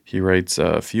 He writes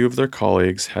a few of their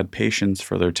colleagues had patience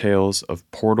for their tales of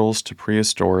portals to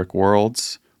prehistoric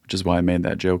worlds, which is why I made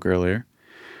that joke earlier,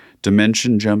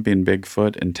 dimension-jumping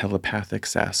Bigfoot, and telepathic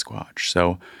Sasquatch.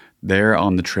 So they're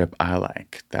on the trip I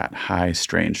like, that high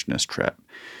strangeness trip.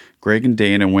 Greg and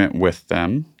Dana went with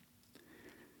them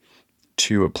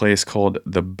to a place called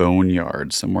the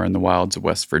Boneyard, somewhere in the wilds of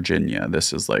West Virginia.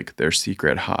 This is like their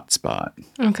secret hotspot.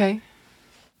 Okay.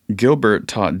 Gilbert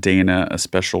taught Dana a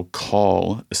special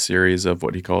call, a series of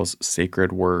what he calls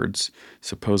sacred words,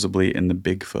 supposedly in the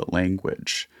Bigfoot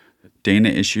language. Dana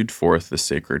issued forth the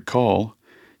sacred call.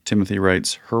 Timothy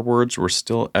writes, her words were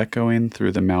still echoing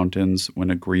through the mountains when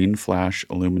a green flash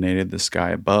illuminated the sky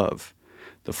above.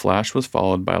 The flash was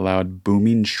followed by loud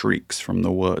booming shrieks from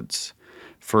the woods.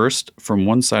 First from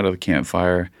one side of the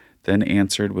campfire, then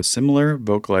answered with similar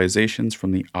vocalizations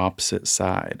from the opposite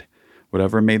side.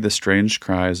 Whatever made the strange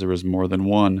cries, there was more than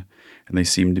one, and they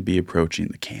seemed to be approaching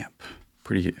the camp.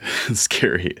 Pretty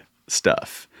scary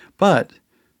stuff. But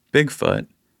Bigfoot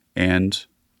and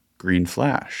green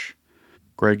flash.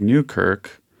 Greg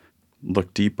Newkirk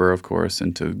looked deeper, of course,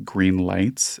 into green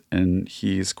lights, and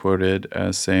he's quoted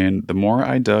as saying, the more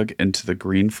I dug into the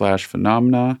green flash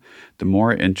phenomena, the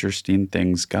more interesting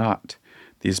things got.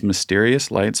 These mysterious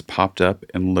lights popped up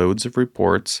in loads of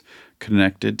reports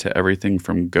connected to everything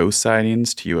from ghost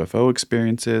sightings to UFO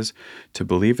experiences to,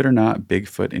 believe it or not,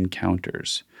 Bigfoot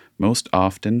encounters. Most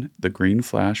often, the green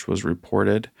flash was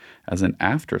reported as an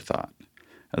afterthought,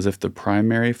 as if the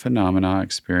primary phenomena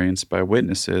experienced by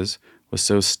witnesses was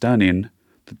so stunning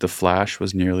that the flash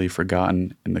was nearly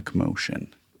forgotten in the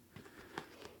commotion.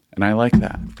 And I like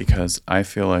that because I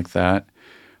feel like that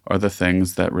are the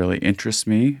things that really interest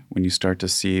me when you start to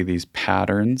see these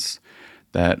patterns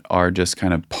that are just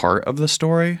kind of part of the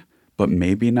story, but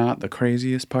maybe not the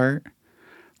craziest part.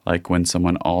 Like when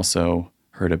someone also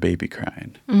heard a baby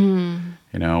crying. Mm.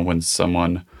 You know, when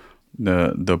someone,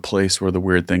 the place where the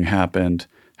weird thing happened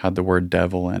had the word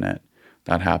devil in it.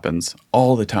 That happens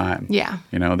all the time. Yeah.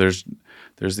 You know, there's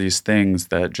these things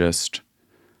that just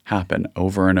happen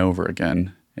over and over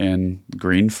again. And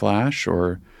green flash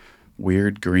or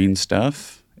weird green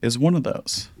stuff is one of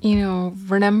those. You know,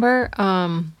 remember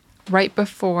right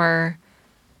before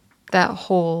that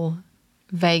whole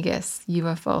Vegas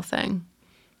UFO thing,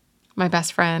 my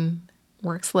best friend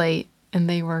works late and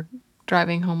they were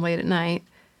driving home late at night.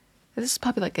 This is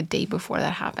probably like a day before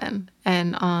that happened.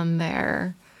 And on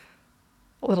their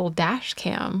little dash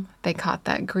cam, they caught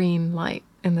that green light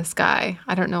in the sky.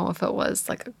 I don't know if it was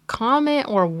like a comet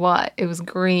or what. It was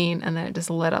green and then it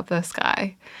just lit up the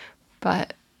sky.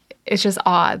 But it's just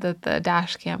odd that the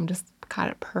dash cam just caught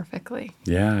it perfectly.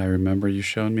 Yeah, I remember you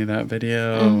showing me that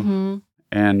video. Mm-hmm.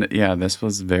 And yeah, this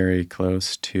was very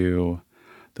close to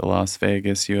the Las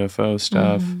Vegas UFO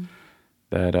stuff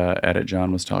that Edit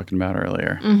John was talking about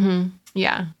earlier. Mm-hmm.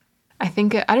 Yeah. I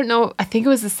think it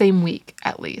was the same week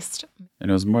at least. And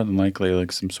it was more than likely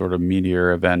like some sort of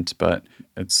meteor event, but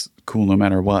it's cool no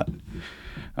matter what.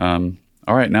 All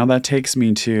right, now that takes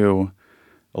me to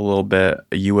a little bit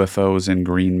UFOs and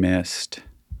green mist.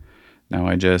 Now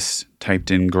I just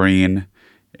typed in green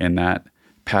in that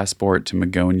Passport to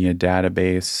Magonia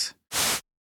database.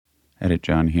 Edit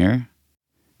John here.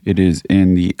 It is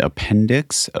in the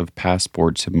appendix of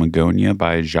Passport to Magonia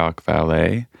by Jacques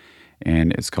Vallée,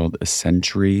 and it's called A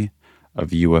Century of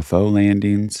UFO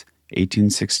Landings,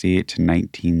 1868 to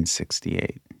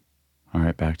 1968. All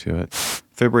right, back to it.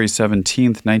 February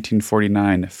 17th,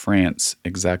 1949, France,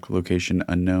 exact location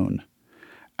unknown.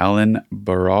 Alain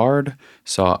Berard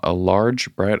saw a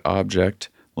large, bright object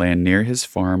land near his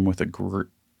farm with a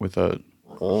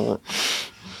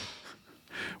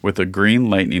green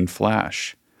lightning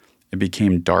flash. It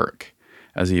became dark.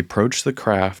 As he approached the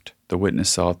craft, the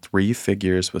witness saw 3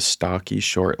 figures with stocky,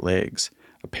 short legs,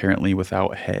 apparently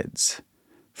without heads.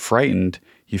 Frightened,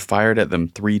 he fired at them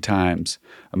 3 times.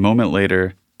 A moment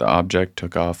later, the object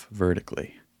took off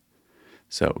vertically.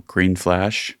 So, green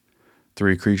flash,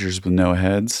 3 creatures with no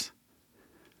heads.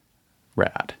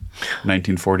 Rad.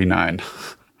 1949.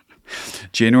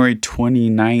 January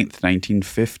 29th,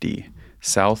 1950,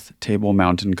 South Table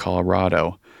Mountain,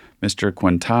 Colorado. Mr.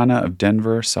 Quintana of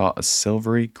Denver saw a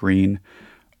silvery green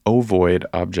ovoid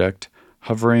object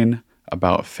hovering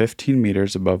about 15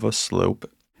 meters above a slope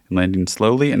and landing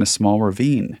slowly in a small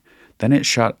ravine. Then it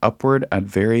shot upward at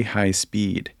very high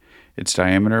speed. Its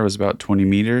diameter was about 20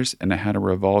 meters and it had a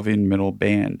revolving middle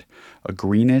band. A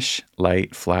greenish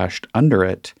light flashed under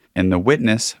it, and the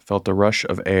witness felt a rush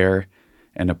of air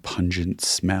and a pungent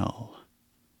smell.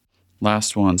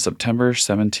 Last one, September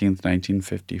 17th,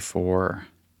 1954,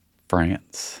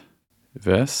 France.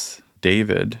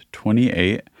 David,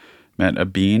 28, met a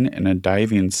being in a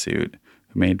diving suit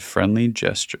who made friendly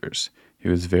gestures. He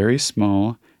was very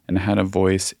small and had a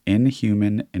voice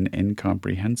inhuman and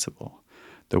incomprehensible.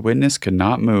 The witness could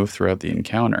not move throughout the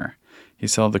encounter. He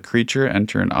saw the creature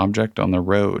enter an object on the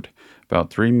road, about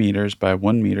 3 meters by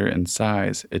 1 meter in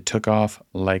size. It took off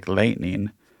like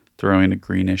lightning, throwing a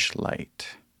greenish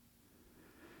light.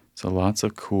 So lots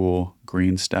of cool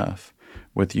green stuff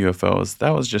with UFOs.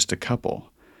 That was just a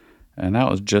couple. And that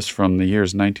was just from the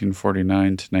years 1949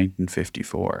 to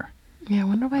 1954. Yeah, I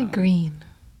wonder why green.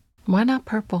 Why not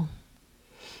purple?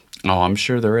 Oh, I'm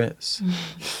sure there is.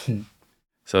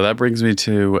 So that brings me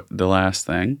to the last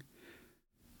thing,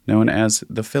 known as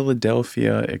the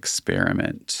Philadelphia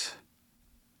Experiment.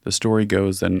 The story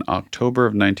goes that in October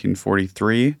of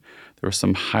 1943, there were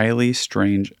some highly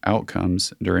strange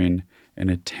outcomes during an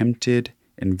attempted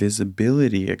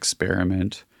invisibility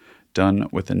experiment done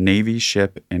with a Navy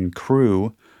ship and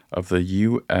crew of the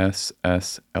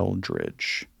USS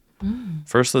Eldridge.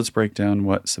 First, let's break down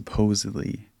what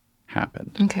supposedly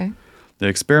happened. Okay. The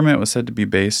experiment was said to be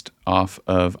based off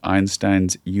of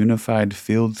Einstein's unified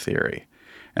field theory,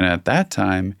 and at that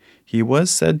time, he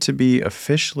was said to be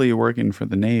officially working for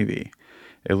the Navy,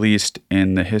 at least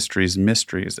in the History's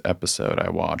Mysteries episode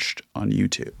I watched on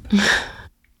YouTube.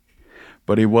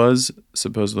 But he was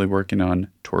supposedly working on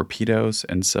torpedoes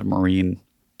and submarine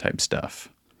type stuff.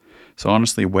 So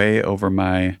honestly, way over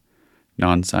my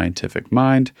non-scientific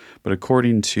mind, but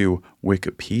according to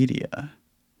Wikipedia,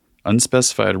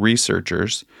 unspecified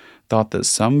researchers thought that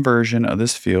some version of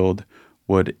this field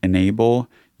would enable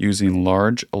using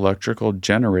large electrical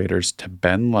generators to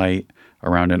bend light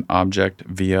around an object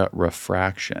via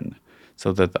refraction,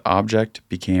 so that the object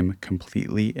became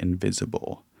completely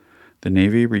invisible. The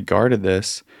Navy regarded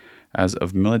this as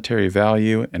of military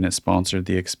value, and it sponsored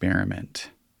the experiment.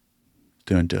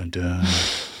 Dun, dun, dun.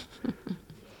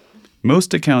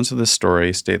 Most accounts of the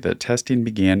story state that testing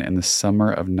began in the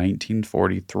summer of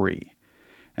 1943,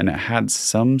 and it had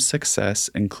some success,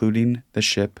 including the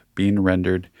ship being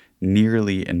rendered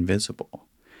nearly invisible,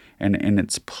 and in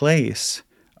its place,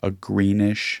 a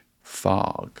greenish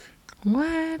fog.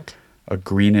 What? A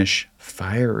greenish,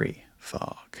 fiery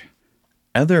fog.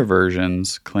 Other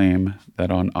versions claim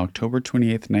that on October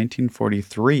 28,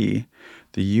 1943,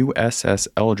 the USS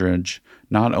Eldridge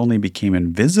not only became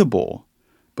invisible,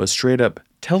 but straight up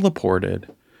teleported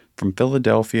from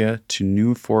Philadelphia to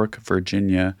New Fork,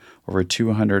 Virginia, over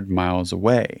 200 miles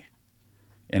away,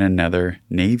 in another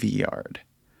Navy yard.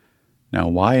 Now,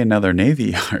 why another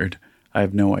Navy yard? I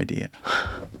have no idea.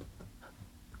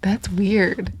 That's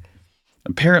weird.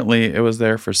 Apparently, it was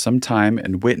there for some time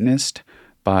and witnessed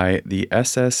by the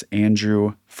SS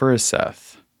Andrew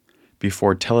Furseth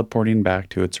before teleporting back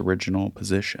to its original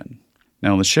position.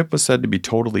 Now, the ship was said to be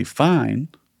totally fine,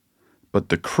 but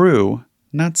the crew,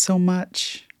 not so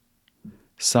much.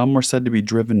 Some were said to be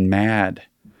driven mad.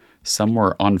 Some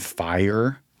were on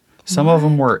fire. Some of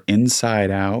them were inside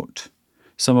out.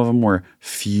 Some of them were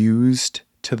fused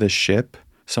to the ship.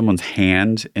 Someone's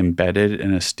hand embedded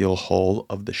in a steel hull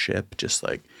of the ship, just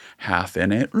like half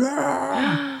in it.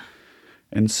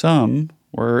 And some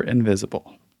were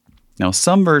invisible. Now,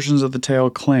 some versions of the tale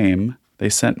claim they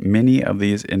sent many of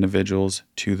these individuals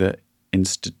to the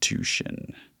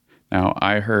institution. Now,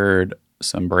 I heard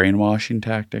some brainwashing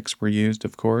tactics were used,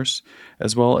 of course,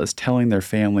 as well as telling their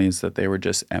families that they were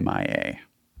just MIA.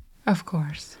 Of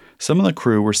course. Some of the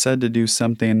crew were said to do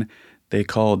something they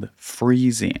called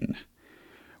freezing,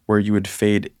 where you would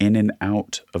fade in and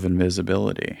out of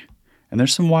invisibility. And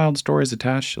there's some wild stories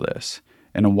attached to this.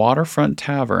 In a waterfront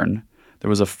tavern, there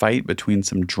was a fight between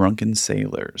some drunken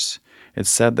sailors. It's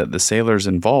said that the sailors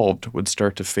involved would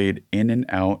start to fade in and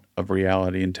out of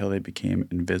reality until they became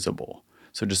invisible.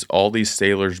 So just all these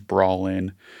sailors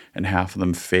brawling and half of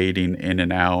them fading in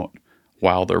and out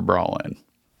while they're brawling.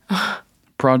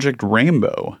 Project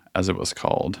Rainbow, as it was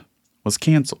called, was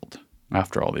canceled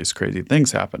after all these crazy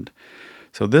things happened.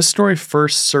 So this story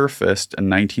first surfaced in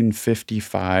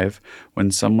 1955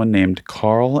 when someone named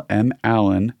Carl M.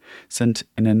 Allen sent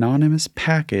an anonymous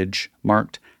package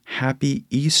marked Happy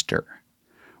Easter,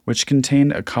 which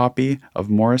contained a copy of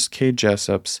Morris K.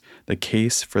 Jessup's The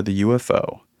Case for the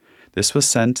UFO. This was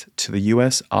sent to the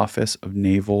U.S. Office of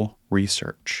Naval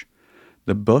Research.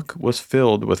 The book was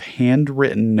filled with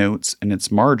handwritten notes in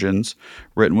its margins,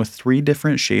 written with 3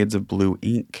 different shades of blue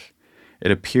ink. It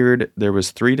appeared there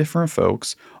was 3 different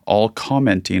folks, all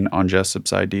commenting on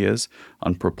Jessup's ideas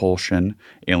on propulsion,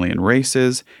 alien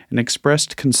races, and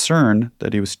expressed concern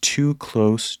that he was too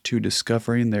close to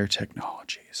discovering their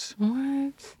technologies.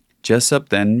 What? Jessup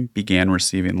then began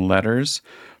receiving letters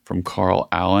from Carl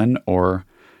Allen, or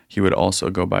he would also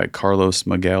go by Carlos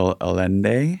Miguel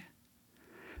Allende.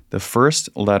 The first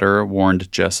letter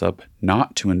warned Jessup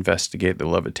not to investigate the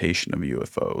levitation of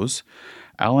UFOs.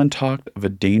 Allen talked of a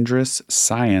dangerous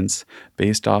science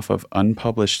based off of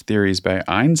unpublished theories by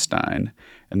Einstein,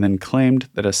 and then claimed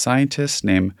that a scientist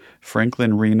named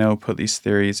Franklin Reno put these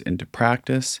theories into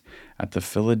practice at the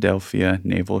Philadelphia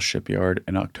Naval Shipyard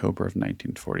in October of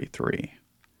 1943.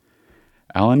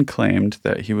 Allen claimed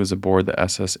that he was aboard the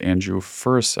SS Andrew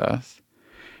Furseth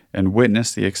and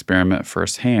witnessed the experiment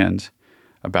firsthand,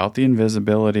 about the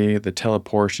invisibility, the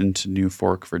teleportation to New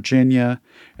Fork, Virginia,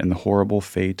 and the horrible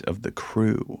fate of the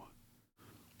crew.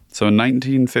 So in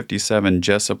 1957,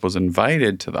 Jessup was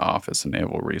invited to the Office of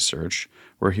Naval Research,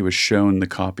 where he was shown the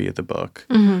copy of the book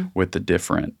with the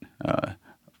different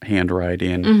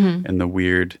handwriting and the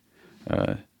weird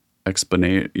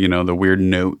explanation, the weird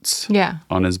notes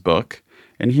on his book.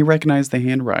 And he recognized the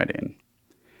handwriting,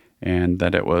 and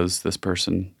that it was this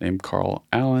person named Carl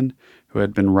Allen who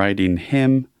had been writing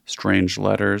him strange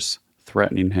letters,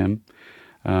 threatening him.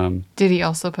 Did he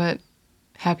also put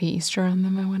Happy Easter on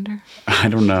them, I wonder? I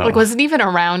don't know. Like, was it even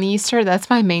around Easter? That's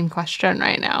my main question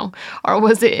right now. Or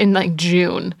was it in, like,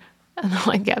 June? And I'm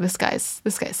like, yeah, this guy's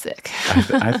sick.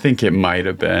 I think it might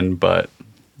have been, but,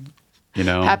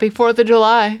 Happy 4th of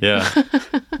July. Yeah.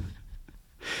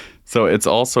 So it's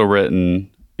also written,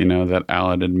 that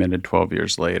Allen admitted 12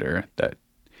 years later that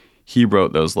he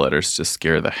wrote those letters to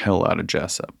scare the hell out of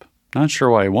Jessup. Not sure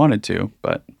why he wanted to,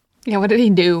 but... Yeah, what did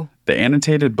he do? The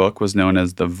annotated book was known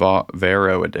as the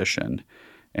Vero edition,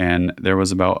 and there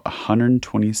was about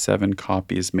 127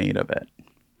 copies made of it.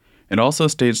 It also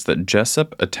states that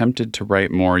Jessup attempted to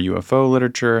write more UFO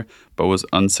literature, but was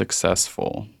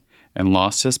unsuccessful, and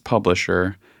lost his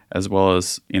publisher, as well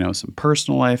as, some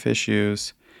personal life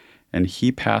issues, and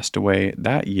he passed away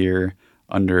that year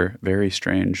under very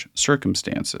strange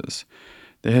circumstances.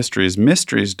 The History's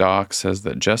Mysteries doc says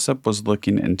that Jessup was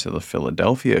looking into the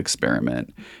Philadelphia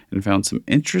experiment and found some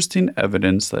interesting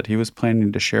evidence that he was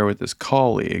planning to share with his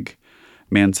colleague,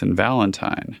 Manson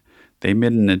Valentine. They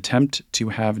made an attempt to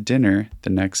have dinner the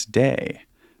next day,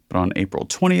 but on April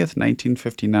 20th,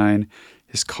 1959,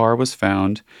 his car was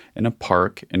found in a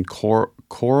park in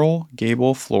Coral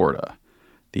Gable, Florida.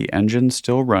 The engine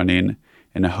still running,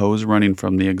 and a hose running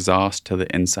from the exhaust to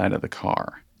the inside of the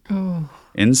car. Oh.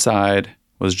 Inside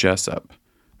was Jessup,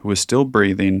 who was still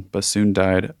breathing but soon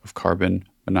died of carbon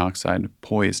monoxide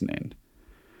poisoning.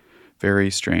 Very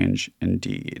strange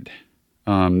indeed.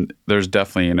 There's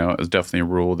definitely, it was definitely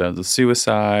ruled as a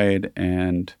suicide,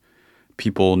 and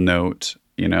people note,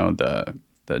 the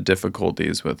the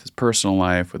difficulties with his personal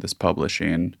life, with his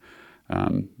publishing.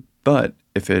 But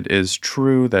if it is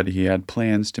true that he had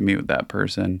plans to meet with that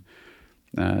person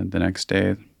the next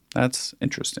day, that's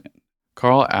interesting.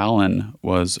 Carl Allen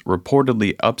was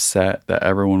reportedly upset that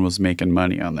everyone was making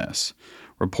money on this.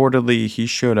 Reportedly, he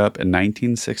showed up in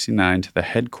 1969 to the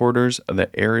headquarters of the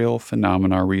Aerial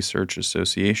Phenomena Research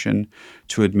Association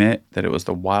to admit that it was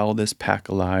the wildest pack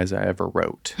of lies I ever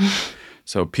wrote.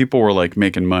 So people were like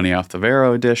making money off the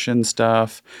Vero edition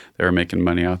stuff. They were making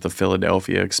money off the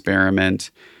Philadelphia experiment,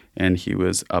 and he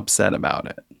was upset about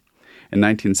it. In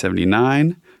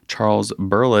 1979, Charles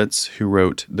Berlitz, who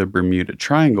wrote The Bermuda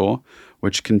Triangle,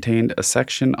 which contained a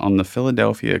section on the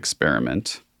Philadelphia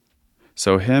experiment.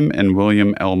 So him and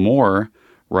William L. Moore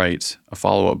write a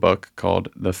follow-up book called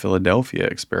The Philadelphia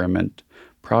Experiment,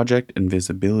 Project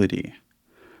Invisibility.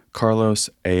 Carlos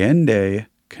Allende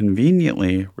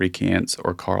conveniently recants,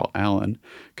 or Carl Allen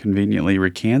conveniently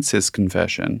recants his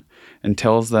confession and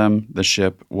tells them the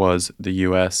ship was the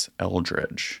U.S.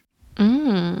 Eldridge.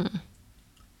 In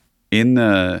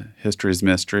the History's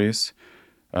Mysteries,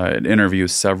 it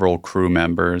interviews several crew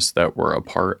members that were a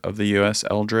part of the U.S.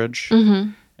 Eldridge.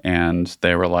 Mm-hmm. And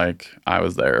they were like, I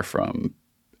was there from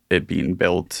it being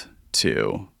built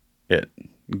to it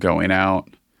going out.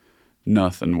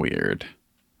 Nothing weird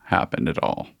happened at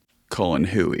all. Cullen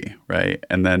hooey, right?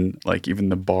 And then like even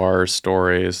the bar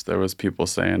stories, there was people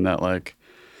saying that like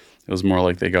it was more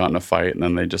like they got in a fight and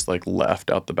then they just like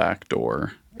left out the back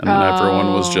door. And then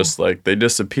everyone was just like, they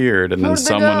disappeared. And then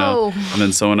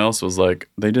someone else was like,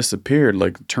 they disappeared,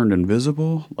 like turned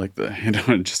invisible. Like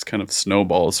it just kind of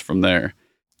snowballs from there.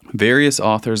 Various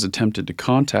authors attempted to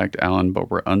contact Allen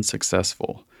but were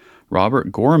unsuccessful.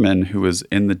 Robert Gorman, who was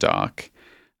in the dock,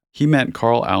 he met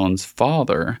Carl Allen's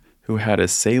father, who had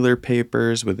his sailor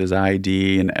papers with his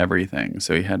ID and everything,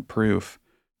 so he had proof.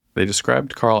 They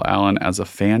described Carl Allen as a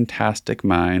fantastic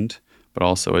mind, but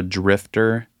also a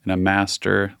drifter and a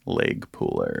master leg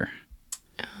puller.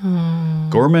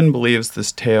 Gorman believes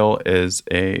this tale is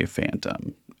a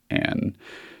phantom and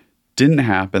didn't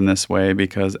happen this way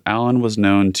because Allen was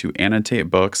known to annotate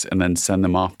books and then send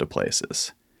them off to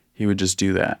places. He would just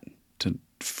do that to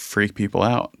freak people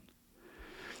out.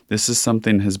 This is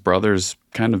something his brothers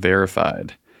kind of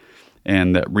verified,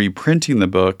 and that reprinting the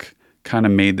book kind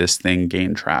of made this thing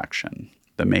gain traction.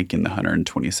 The making the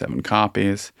 127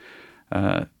 copies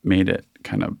made it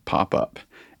kind of pop up.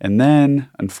 And then,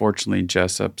 unfortunately,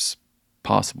 Jessup's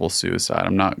possible suicide.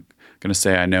 I'm not going to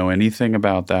say I know anything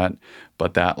about that,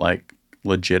 but that like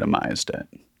legitimized it.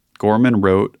 Gorman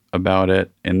wrote about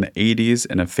it in the 80s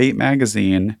in a Fate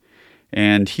magazine,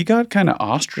 and he got kind of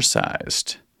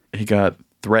ostracized. He got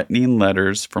threatening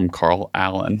letters from Carl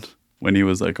Allen when he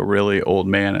was like a really old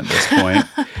man at this point.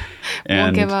 And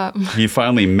won't give up. He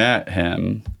finally met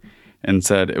him and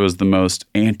said it was the most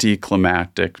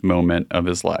anticlimactic moment of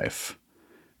his life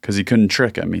because he couldn't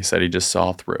trick him. He said he just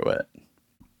saw through it.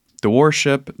 The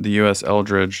warship, the U.S.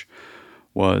 Eldridge,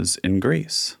 was in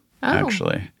Greece,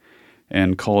 actually,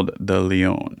 and called the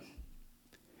Leon.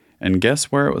 And guess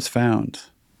where it was found?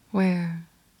 Where?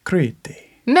 Crete.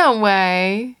 No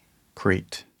way.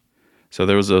 Crete. So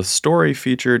there was a story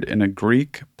featured in a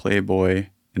Greek Playboy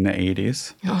in the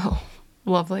 80s. Oh,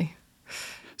 lovely.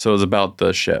 So it was about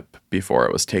the ship before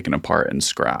it was taken apart and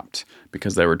scrapped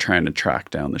because they were trying to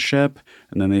track down the ship,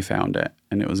 and then they found it,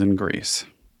 and it was in Greece.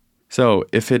 So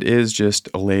if it is just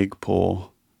a leg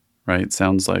pull, right,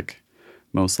 sounds like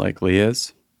most likely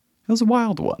is, it was a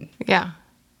wild one. Yeah.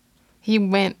 He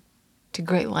went to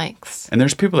great lengths. And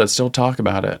there's people that still talk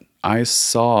about it. I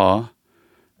saw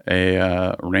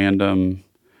a random,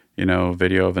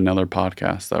 video of another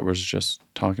podcast that was just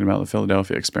talking about the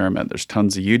Philadelphia experiment. There's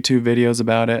tons of YouTube videos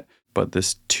about it, but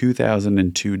this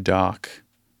 2002 doc,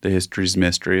 The History's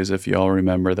Mysteries, if y'all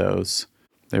remember those,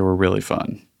 they were really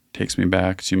fun. Takes me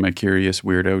back to my curious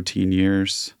weirdo teen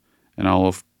years, and I'll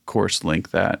of course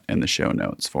link that in the show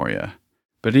notes for you.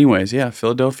 But anyways, yeah,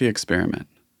 Philadelphia experiment.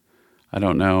 I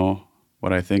don't know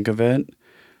what I think of it,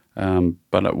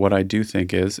 but what I do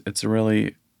think is it's a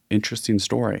really interesting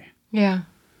story. Yeah.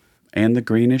 And the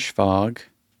greenish fog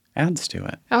adds to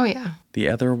it. Oh, yeah. The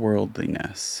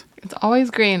otherworldliness. It's always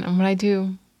green. And when I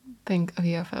do think of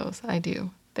UFOs, I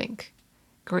do think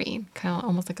green, kind of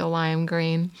almost like a lime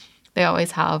green. They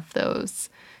always have those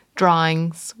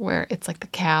drawings where it's like the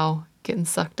cow getting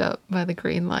sucked up by the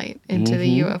green light into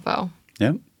the UFO.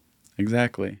 Yep,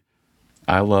 exactly.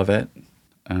 I love it.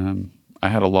 I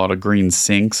had a lot of green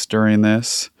sinks during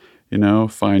this,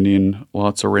 finding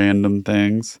lots of random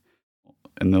things.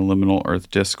 In the Liminal Earth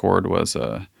Discord was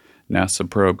a NASA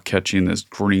probe catching this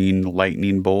green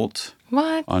lightning bolt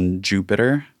on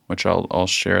Jupiter, which I'll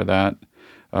share that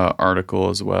article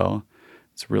as well.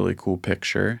 It's a really cool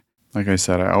picture. Like I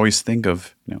said, I always think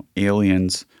of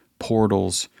aliens,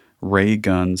 portals, ray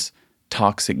guns,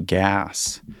 toxic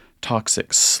gas,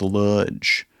 toxic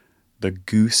sludge, the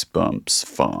Goosebumps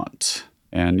font.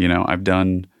 And,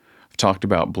 I've talked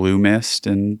about blue mist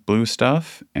and blue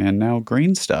stuff, and now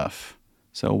green stuff.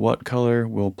 So what color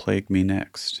will plague me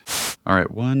next? All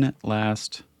right, one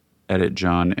last Edit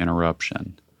John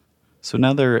interruption. So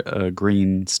another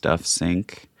green stuff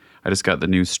sync. I just got the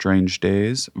new Strange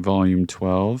Days, Volume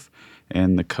 12,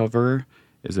 and the cover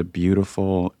is a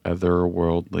beautiful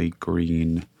otherworldly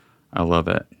green. I love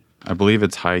it. I believe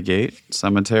it's Highgate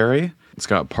Cemetery. It's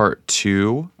got part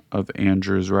 2 of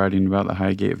Andrew's writing about the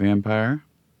Highgate vampire.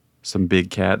 Some big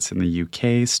cats in the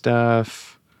UK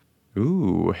stuff.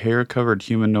 Ooh, hair-covered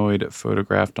humanoid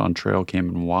photographed on trail cam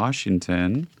in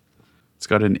Washington. It's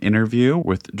got an interview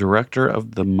with director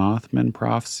of the Mothman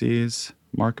Prophecies,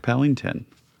 Mark Pellington.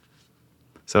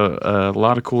 So a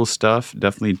lot of cool stuff.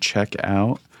 Definitely check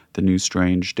out the new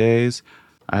Strange Days.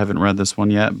 I haven't read this one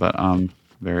yet, but I'm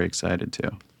very excited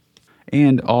to.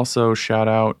 And also shout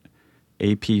out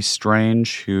AP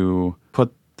Strange, who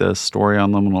put the story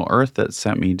on Liminal Earth that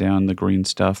sent me down the green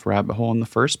stuff rabbit hole in the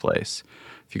first place.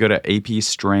 If you go to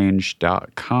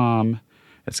apstrange.com,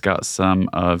 it's got some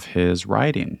of his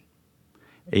writing.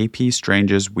 AP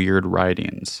Strange's Weird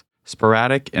Writings.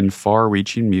 Sporadic and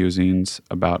far-reaching musings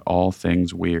about all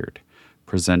things weird.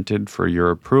 Presented for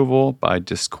your approval by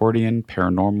Discordian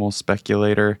paranormal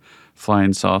speculator,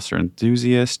 flying saucer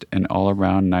enthusiast, and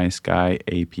all-around nice guy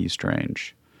AP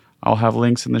Strange. I'll have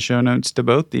links in the show notes to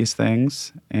both these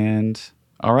things. And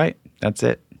all right, that's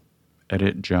it.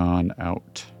 Edit John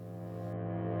out.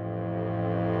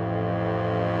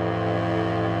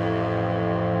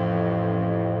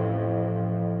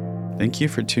 Thank you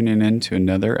for tuning in to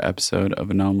another episode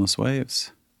of Anomalous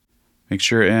Waves. Make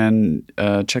sure and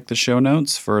check the show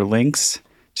notes for links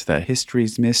to that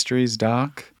Histories Mysteries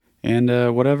doc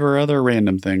and whatever other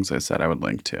random things I said I would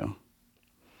link to.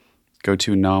 Go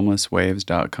to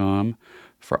anomalouswaves.com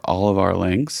for all of our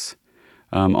links.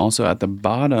 Also, at the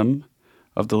bottom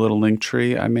of the little link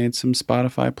tree, I made some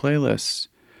Spotify playlists.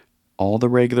 All the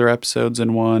regular episodes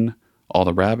in one, all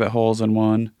the rabbit holes in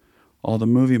one, all the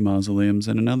movie mausoleums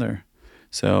in another.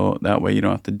 So that way you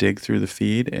don't have to dig through the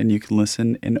feed and you can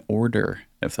listen in order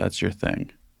if that's your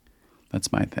thing.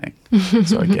 That's my thing.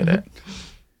 So I get it.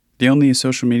 The only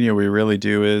social media we really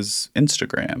do is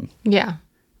Instagram. Yeah.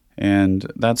 And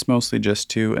that's mostly just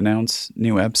to announce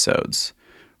new episodes.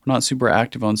 We're not super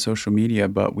active on social media,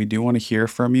 but we do want to hear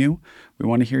from you. We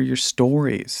want to hear your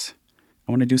stories.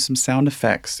 I want to do some sound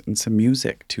effects and some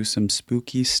music to some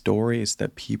spooky stories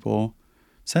that people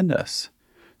send us.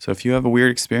 So if you have a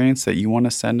weird experience that you want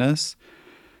to send us,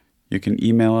 you can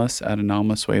email us at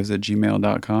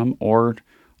anomalouswaves@gmail.com, or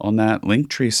on that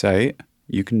Linktree site,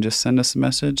 you can just send us a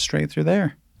message straight through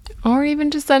there. Or even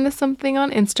just send us something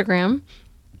on Instagram.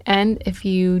 And if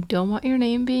you don't want your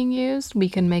name being used, we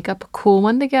can make up a cool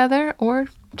one together or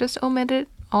just omit it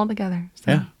altogether.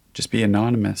 So, yeah, just be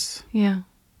anonymous. Yeah.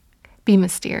 Be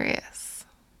mysterious.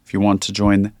 If you want to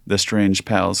join the Strange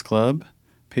Pals Club,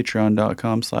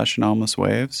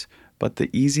 patreon.com/anomalouswaves. But the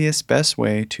easiest, best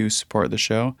way to support the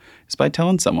show is by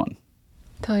telling someone.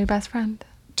 Tell your best friend.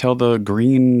 Tell the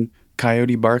green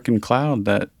coyote barking cloud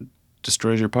that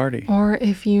destroys your party. Or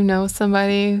if you know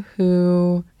somebody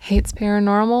who hates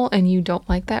paranormal and you don't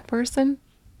like that person,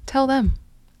 tell them.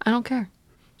 I don't care.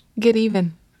 Get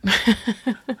even.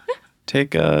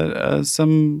 Take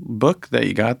some book that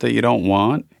you got that you don't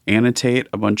want, annotate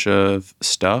a bunch of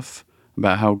stuff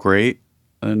about how great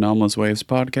Anomalous Waves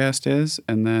podcast is,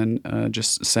 and then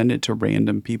just send it to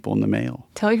random people in the mail.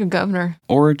 Tell your governor.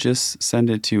 Or just send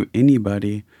it to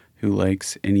anybody who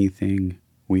likes anything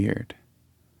weird.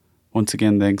 Once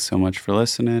again, thanks so much for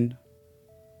listening.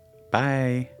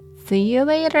 Bye. See you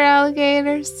later,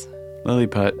 alligators.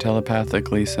 Lilliput,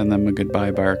 telepathically send them a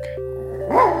goodbye bark.